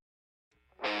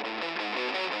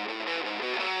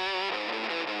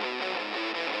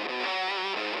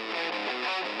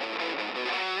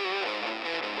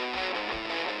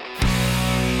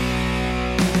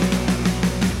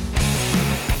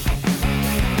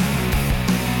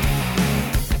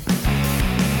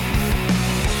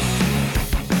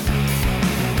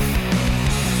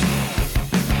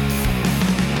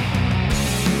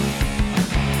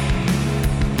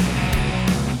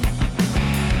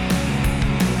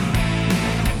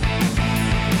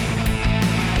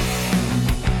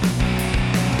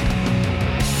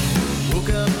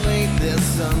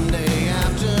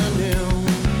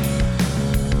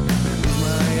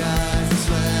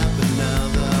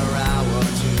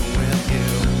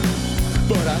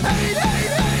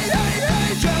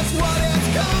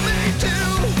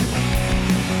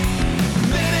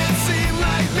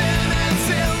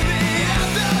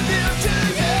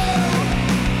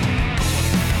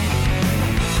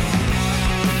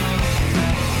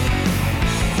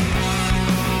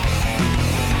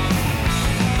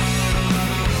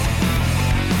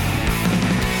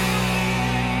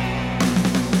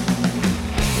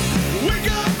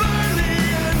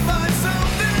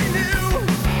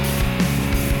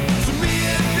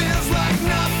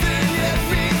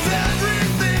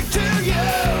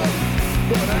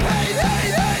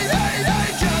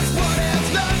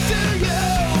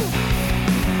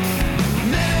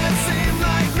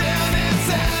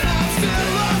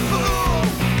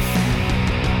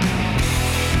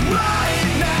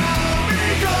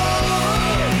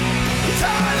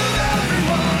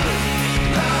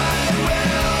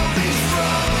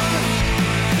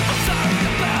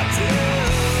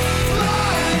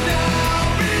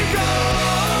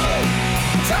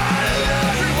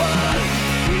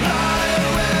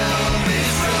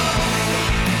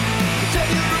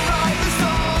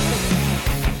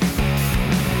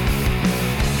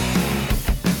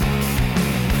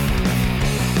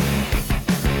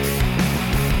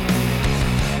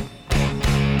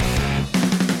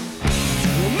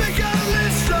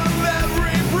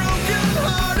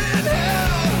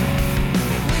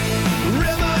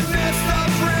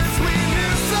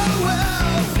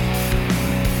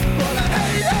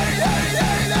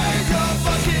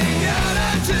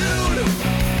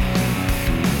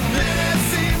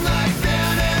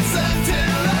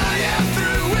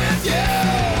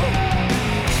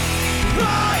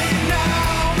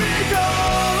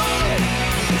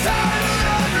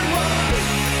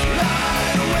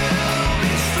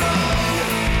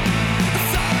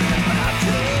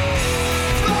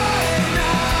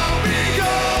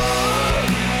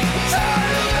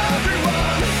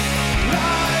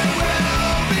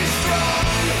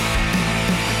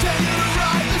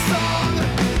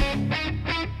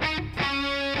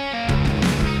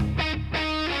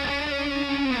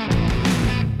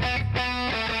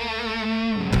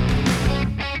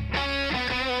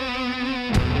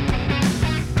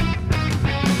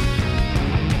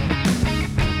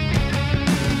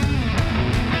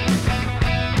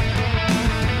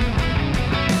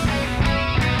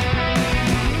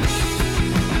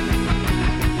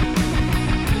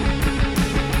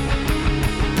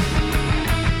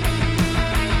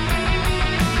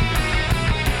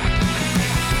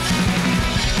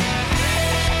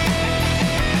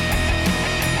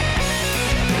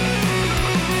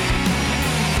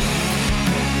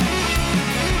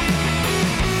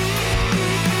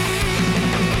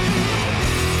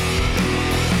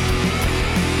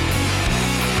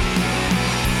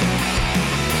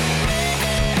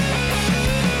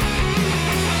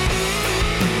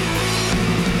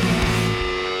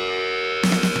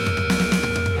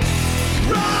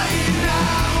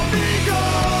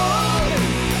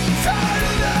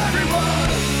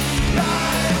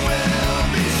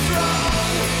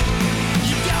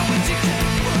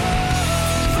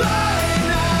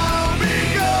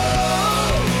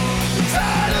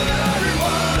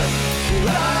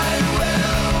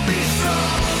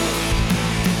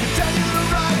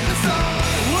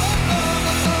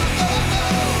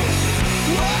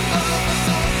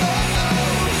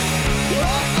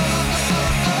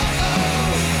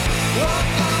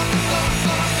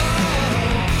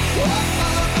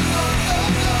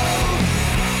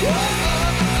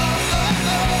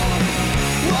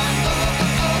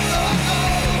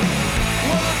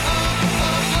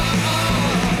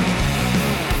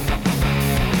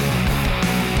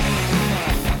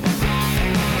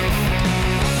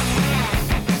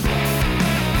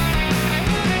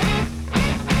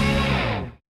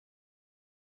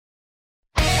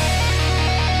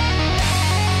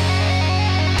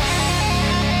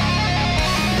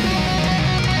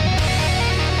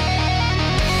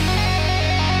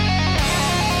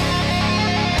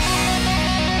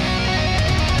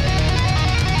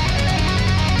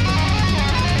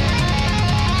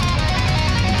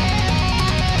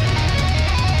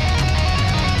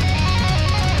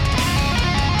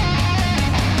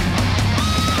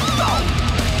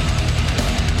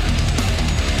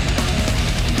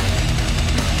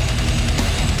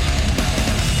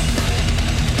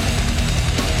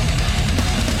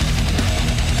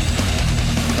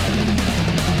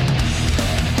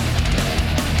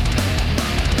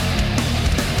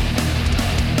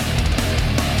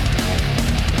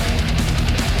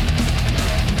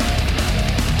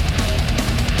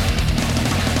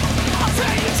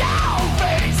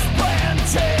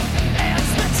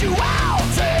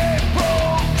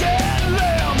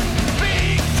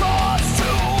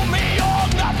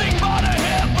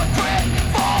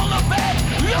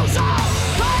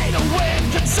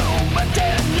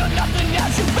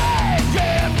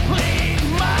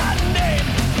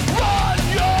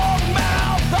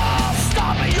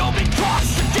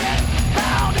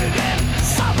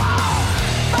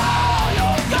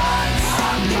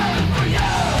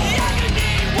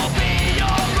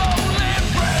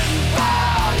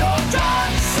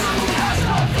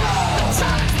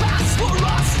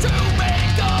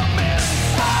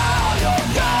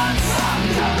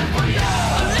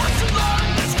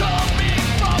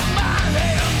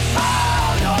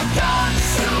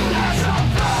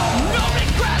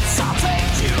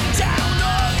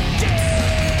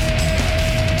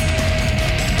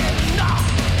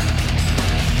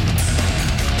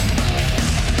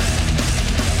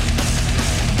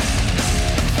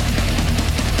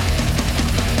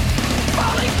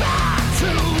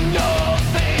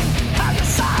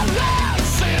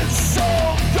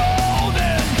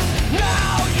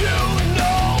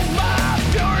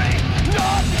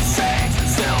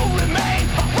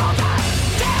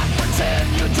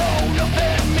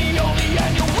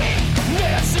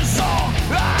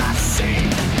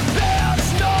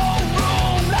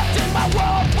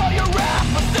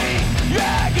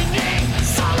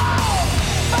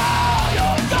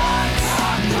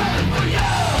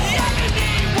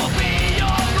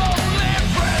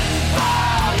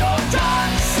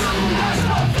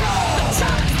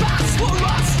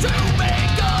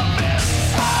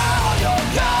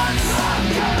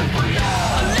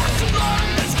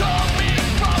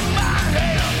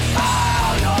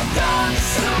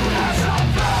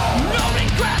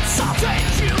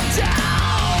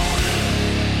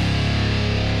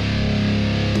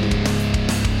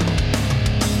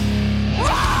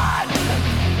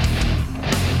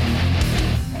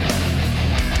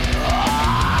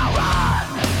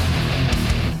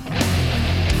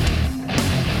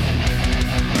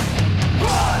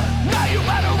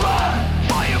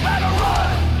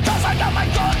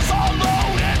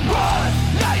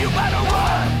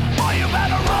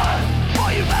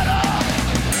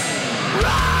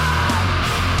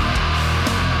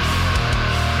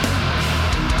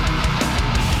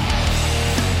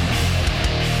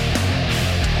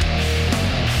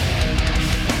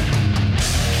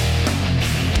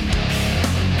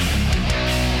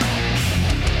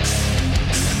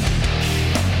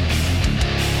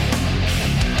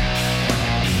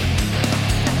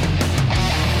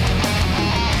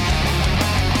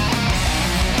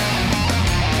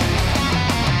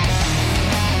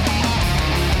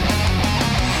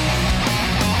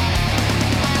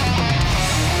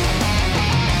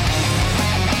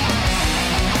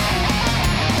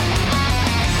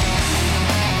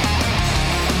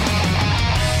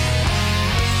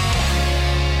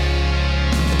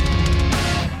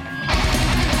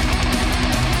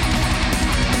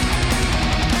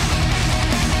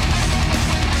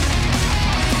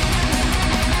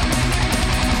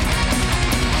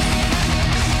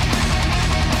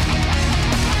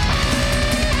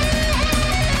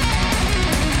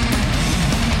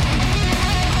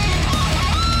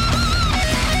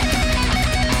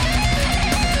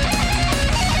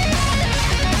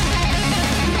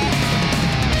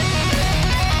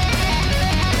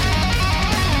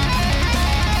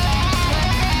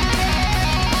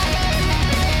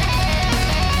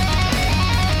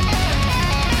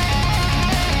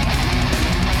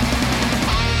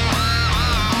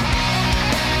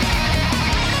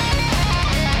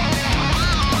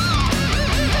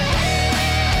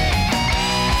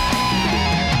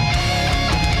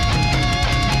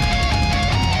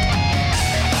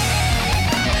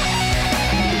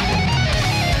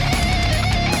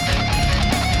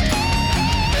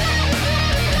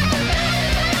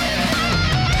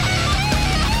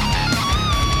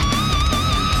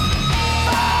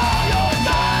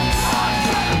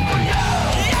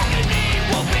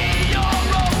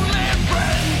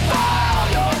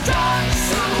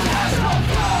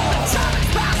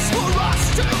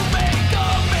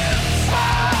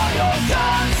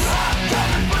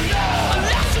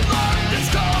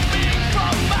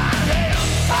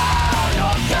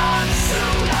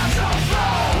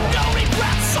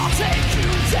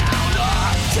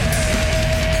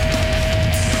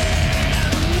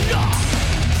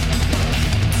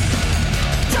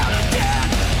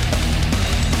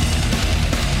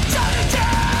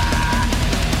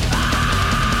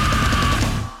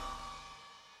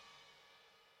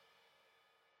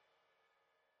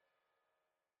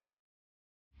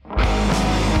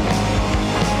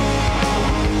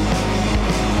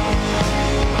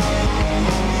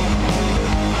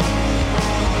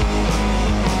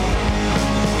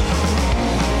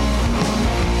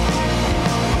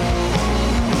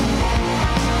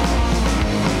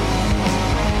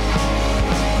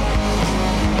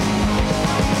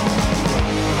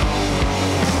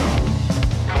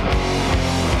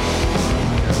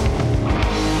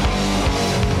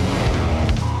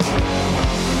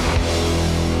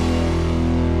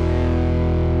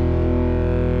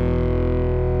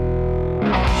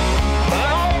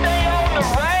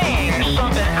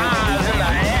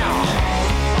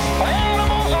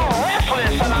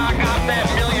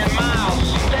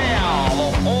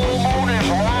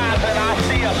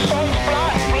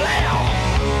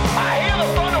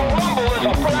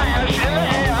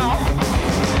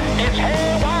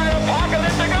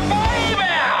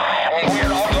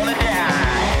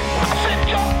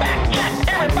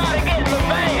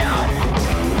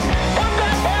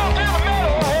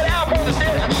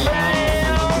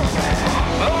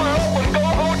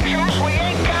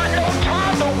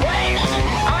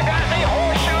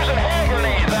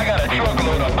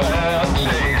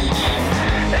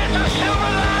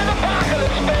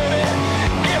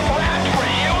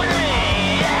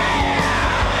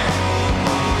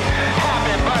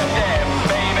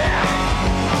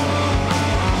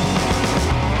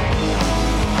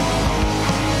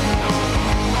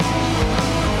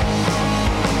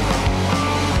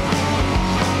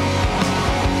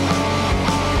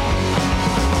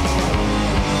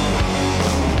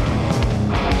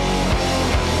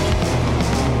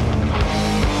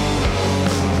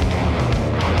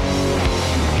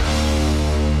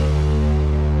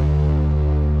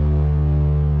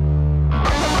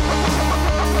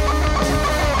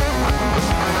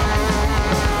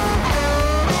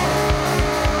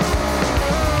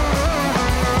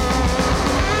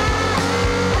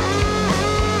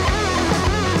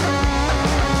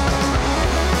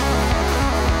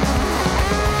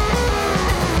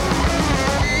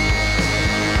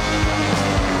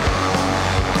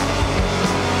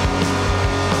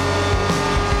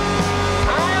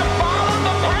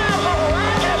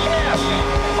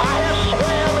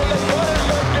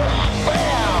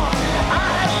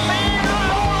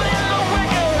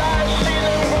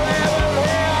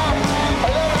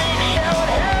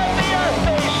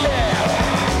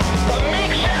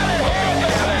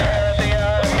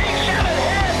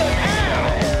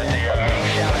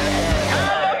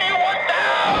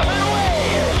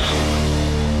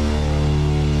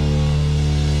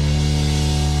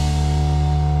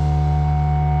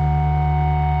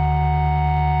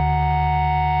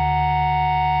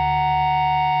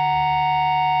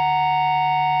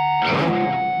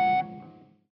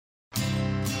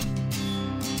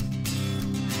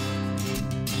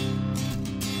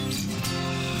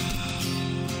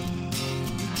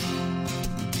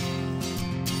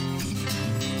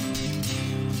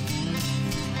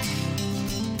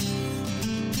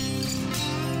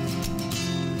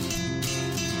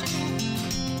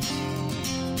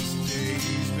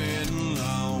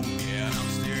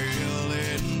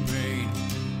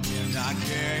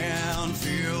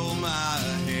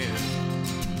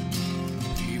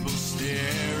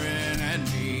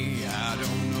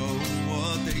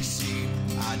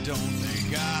 don't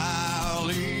think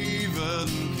I'll even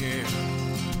care.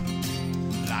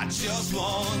 I just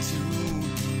want to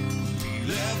be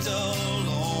left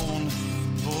alone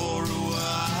for a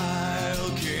while.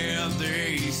 Can't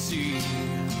they see?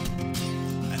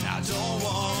 And I don't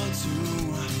want to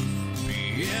be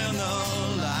in the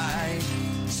light,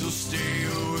 so stay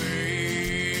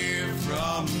away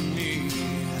from me.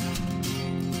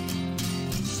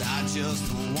 'Cause I just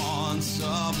want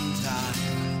some time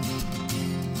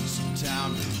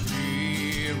to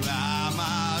be by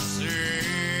myself.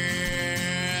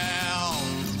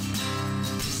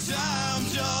 'Cause I'm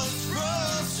just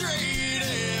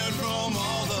frustrated from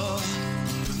all the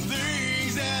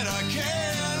things that I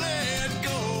can't let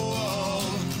go of.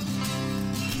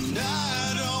 And I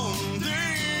don't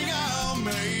think I'll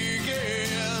make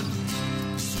it,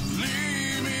 so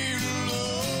leave me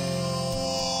alone.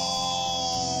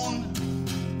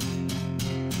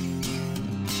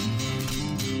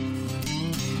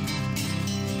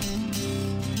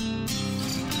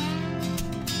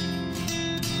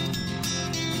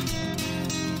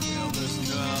 Well, there's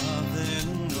nothing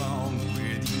wrong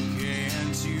with you,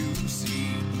 can't you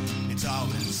see? It's all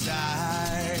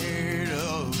inside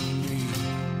of me.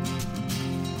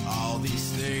 All these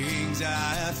things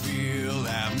I feel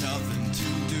have nothing to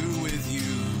do with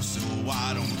you, so why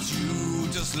don't you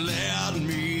just let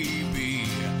me be?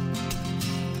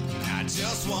 I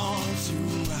just want to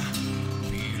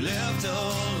be left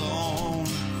alone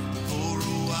for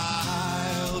a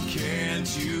while, can't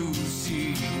you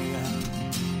see?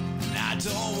 And I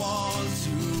don't want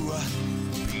to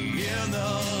be in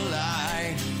the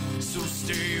light, so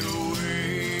stay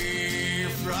away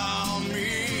from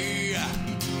me.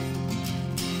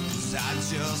 'Cause I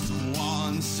just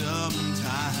want some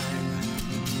time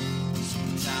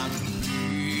to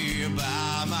be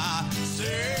by myself.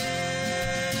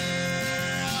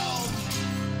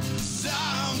 'Cause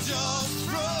I'm just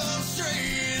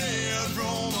frustrated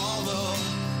from all the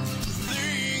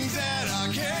things that I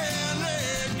can't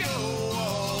let go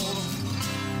of.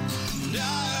 And I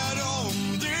don't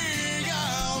think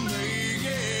I'll make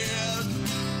it,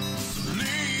 so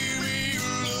leave me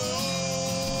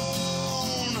alone.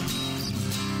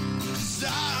 'Cause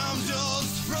I'm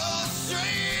just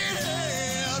frustrated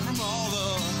from all the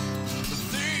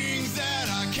things that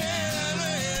I can't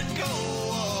let go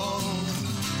of.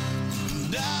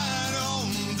 And I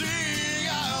don't think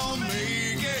I'll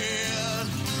make it,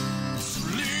 so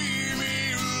leave me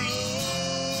alone.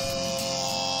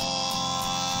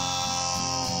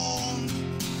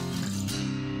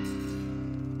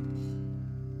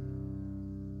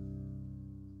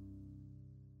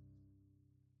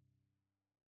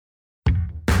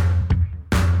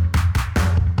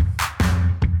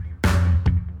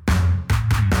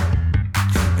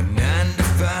 A 9 to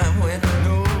 5 went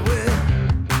nowhere.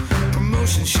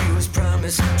 Promotion she was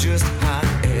promised, just hot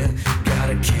air. Got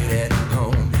a kid at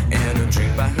home and a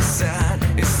drink by her side.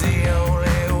 It's the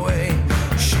only way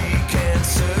she can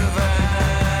survive.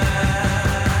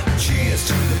 Cheers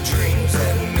to the dreams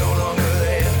that are no longer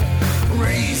there.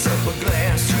 Raise up a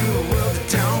glass to a world that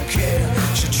don't care.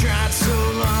 She tried so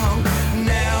long,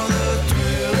 now the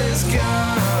thrill is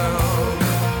gone.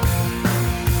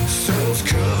 Souls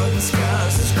covered in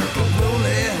scars, this group of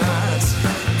lonely hearts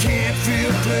can't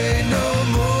feel pain no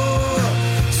more.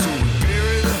 So we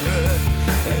bury the hurt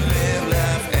and live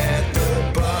life at the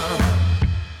bar.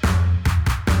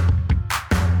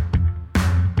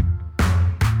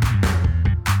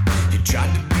 You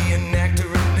tried to be an actor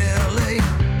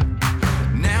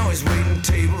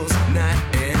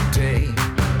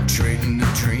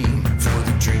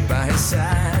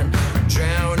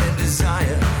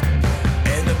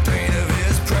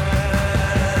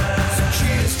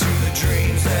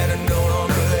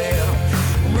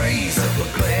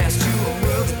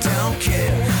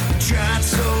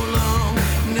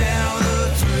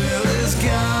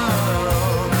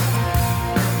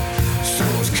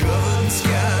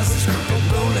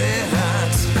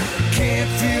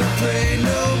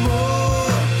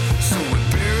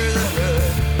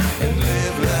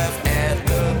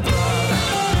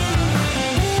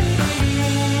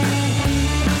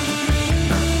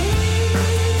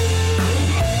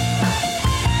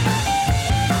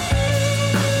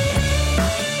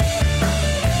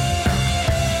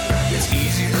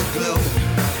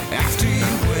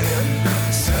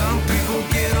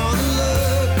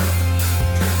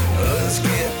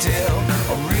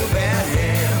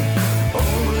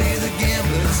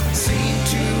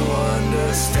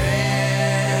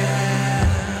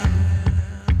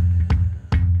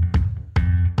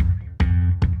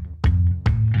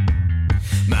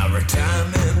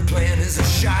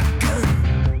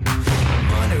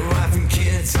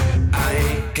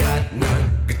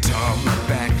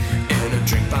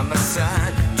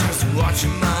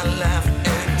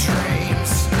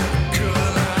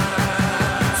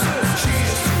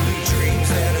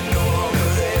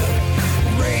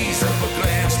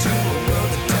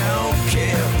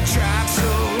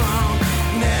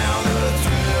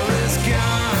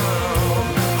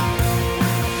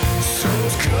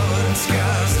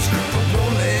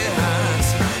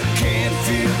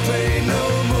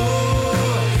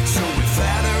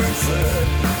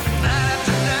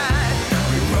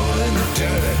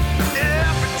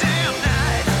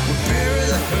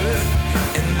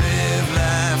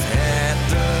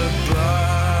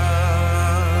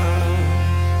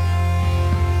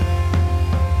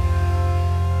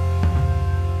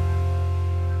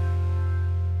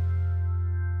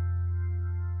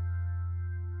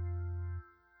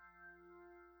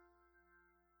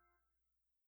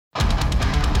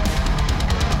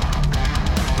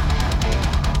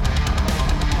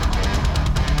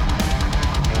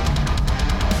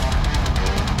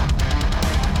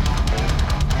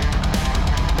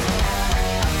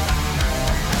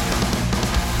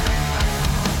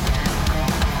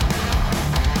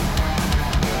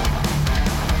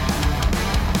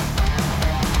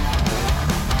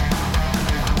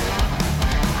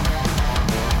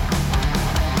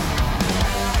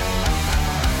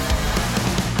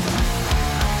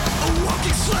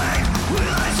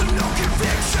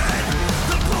conviction,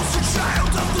 the poster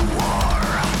child of the war.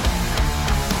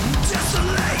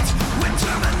 Desolate when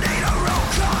Terminator all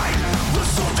kind, the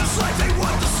soldiers like they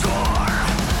won the score.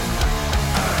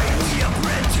 We are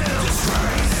bred to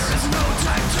disgrace, there is no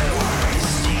time to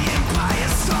waste. The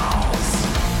empire stalls,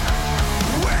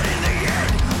 when in the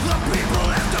end the people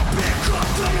have to pick up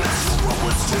the mess. What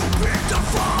was too big to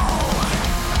fall?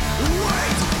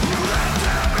 Wait, you let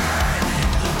them in.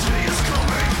 The day is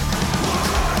coming. Look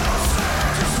on the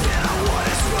sand.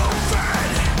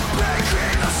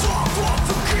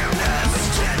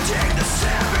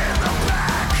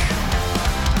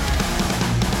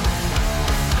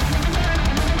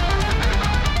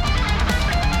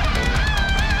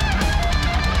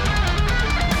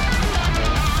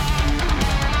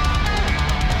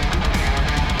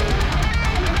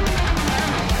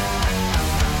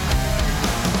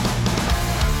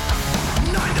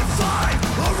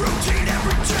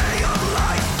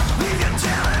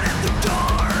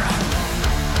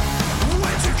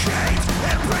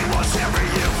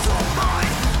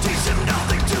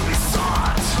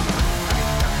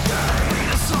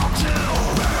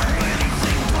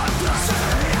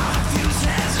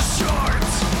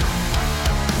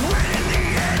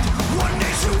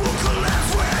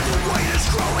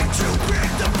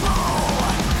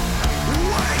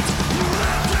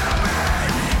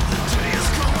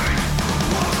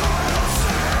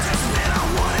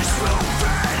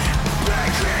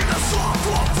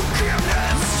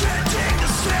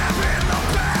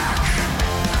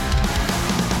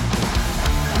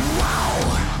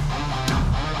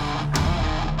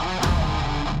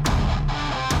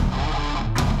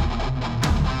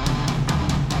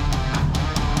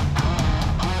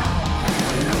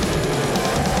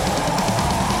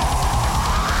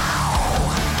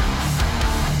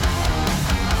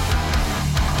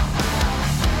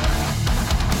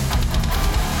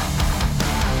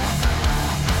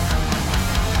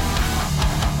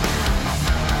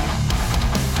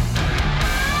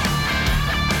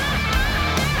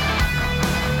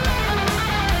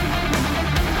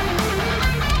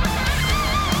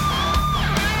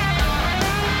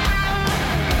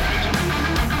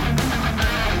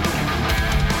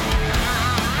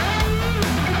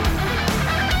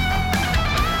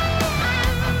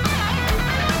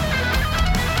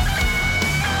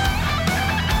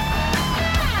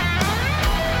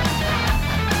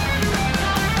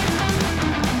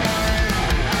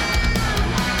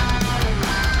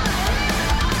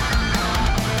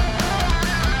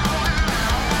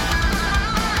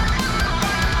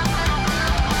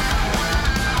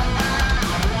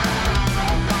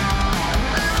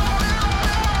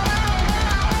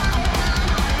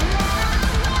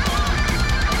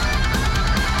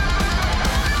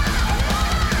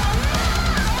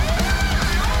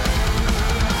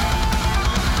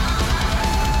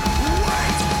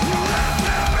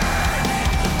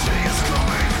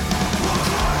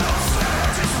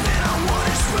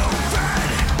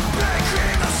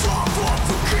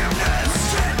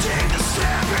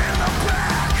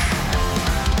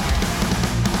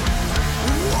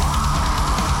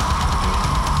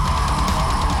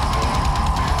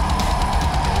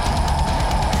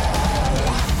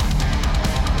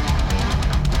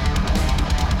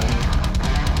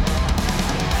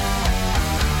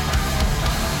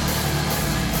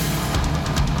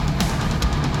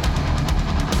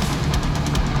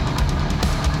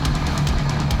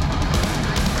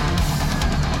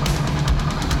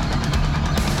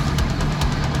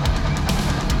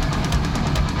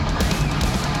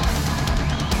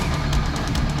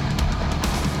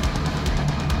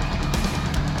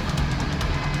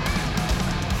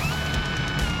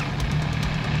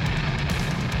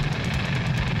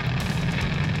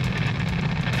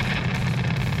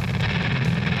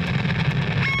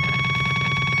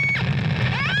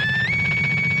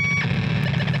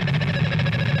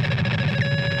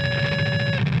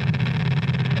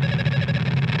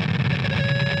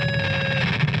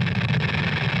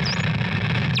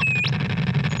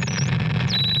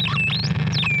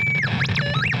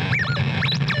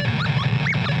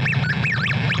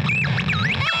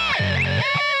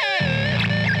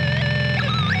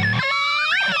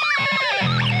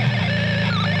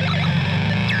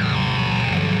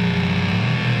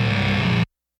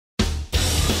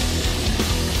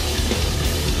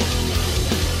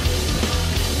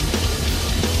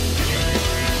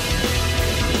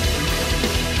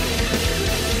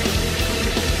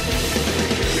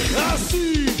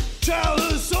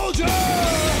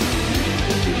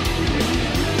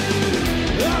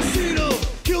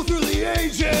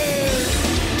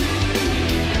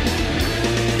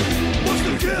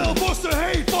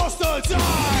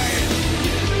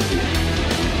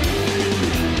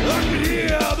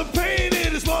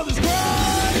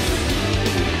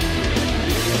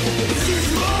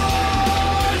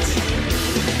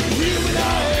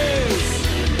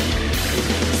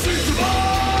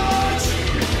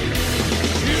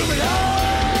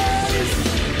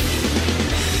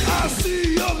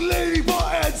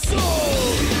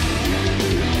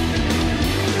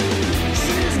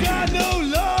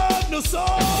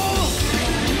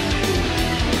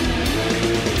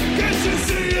 Can't you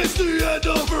see it's the end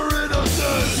of our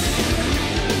innocence?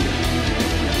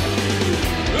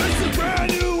 It's a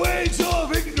brand new age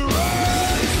of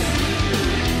ignorance.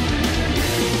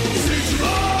 See too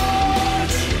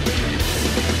much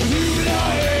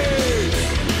humanize.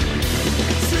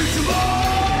 See too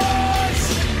much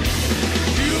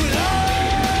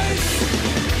humanize.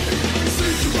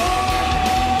 See too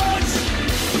much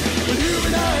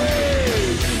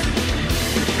humanize.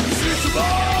 See too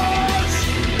much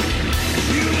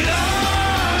humanize.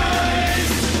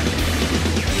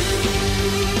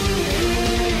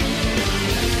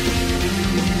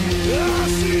 I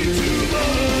see too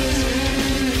much.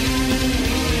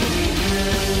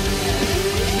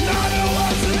 Not know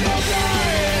what's in my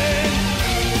brain.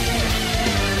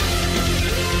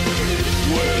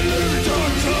 We're living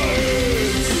dark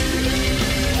times.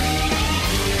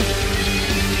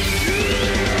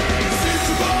 See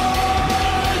too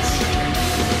much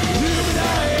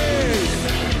humanize.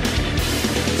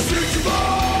 See too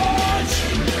much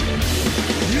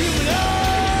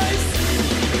humanize.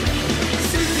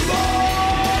 See too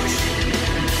much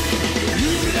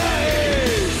humanize.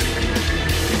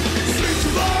 See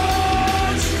too much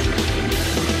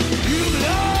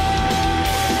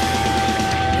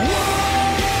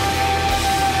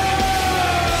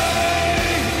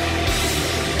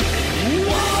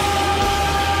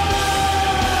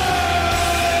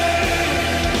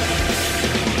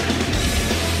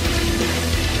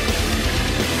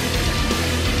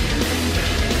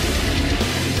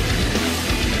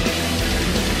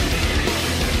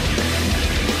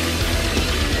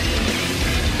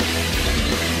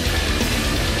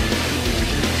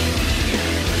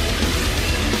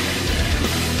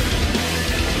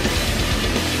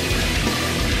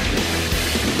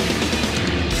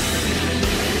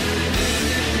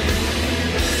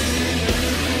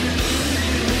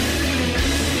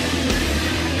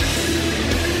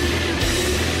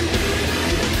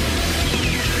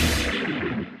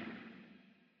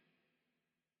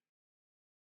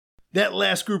That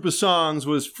last group of songs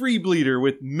was Free Bleeder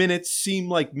with Minutes Seem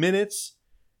Like Minutes,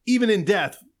 Even in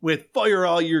Death with Fire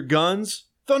All Your Guns,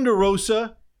 Thunder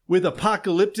Rosa with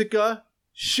Apocalyptica,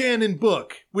 Shannon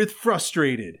Book with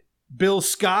Frustrated, Bill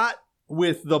Scott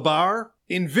with The Bar,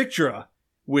 Invictra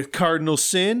with Cardinal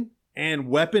Sin, and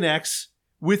Weapon X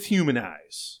with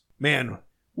Humanize. Man,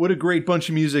 what a great bunch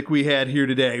of music we had here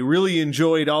today. Really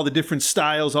enjoyed all the different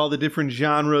styles, all the different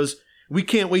genres. We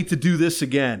can't wait to do this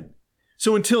again.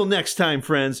 So until next time,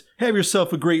 friends, have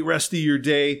yourself a great rest of your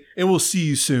day, and we'll see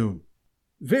you soon.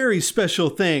 Very special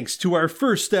thanks to our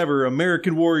first ever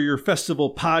American Warrior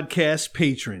Festival podcast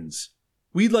patrons.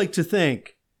 We'd like to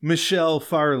thank Michelle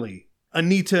Farley,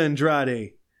 Anita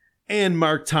Andrade, and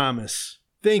Mark Thomas.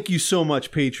 Thank you so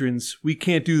much, patrons. We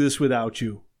can't do this without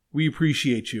you. We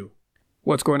appreciate you.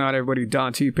 What's going on, everybody?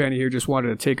 Don T. Penny here. Just wanted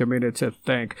to take a minute to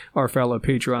thank our fellow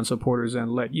Patreon supporters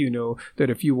and let you know that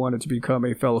if you wanted to become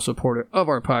a fellow supporter of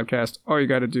our podcast, all you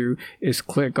got to do is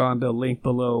click on the link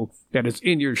below that is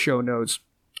in your show notes.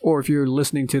 Or if you're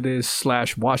listening to this /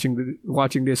 watching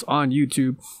this on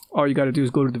YouTube, all you got to do is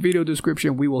go to the video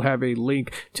description. We will have a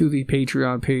link to the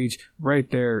Patreon page right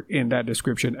there in that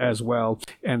description as well.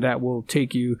 And that will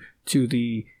take you to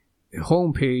the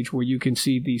homepage where you can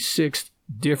see the 6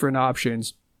 different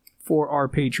options for our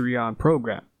Patreon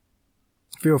program.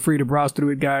 Feel free to browse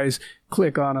through it, guys.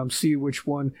 Click on them, see which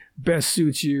one best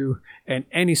suits you, and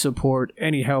any support,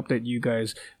 any help that you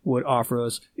guys would offer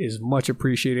us is much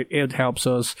appreciated. It helps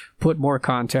us put more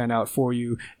content out for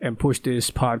you and push this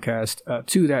podcast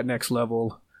to that next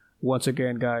level. Once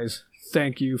again, guys,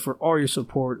 thank you for all your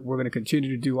support. We're going to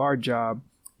continue to do our job.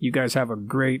 You guys have a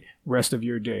great rest of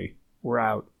your day. We're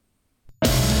out.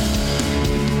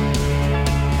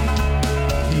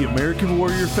 The American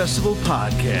Warrior Festival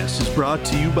podcast is brought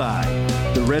to you by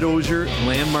the Red Osier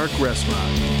Landmark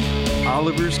Restaurant,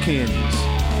 Oliver's Candies,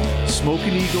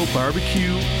 Smoking Eagle Barbecue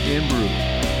and Brew,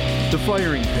 The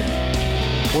Firing Pin,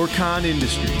 Orcon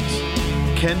Industries,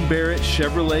 Ken Barrett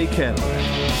Chevrolet Cadillac,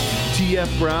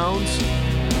 TF Browns,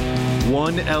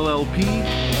 One LLP,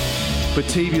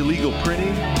 Batavia Legal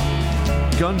Printing,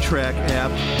 Gun Track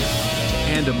App,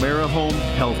 and AmeriHome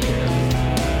Healthcare.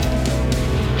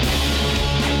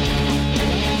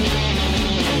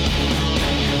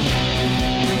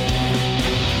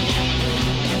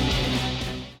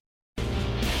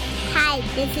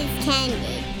 This is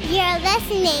Candy. You're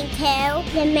listening to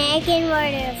the American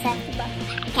Warrior Festival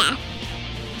podcast.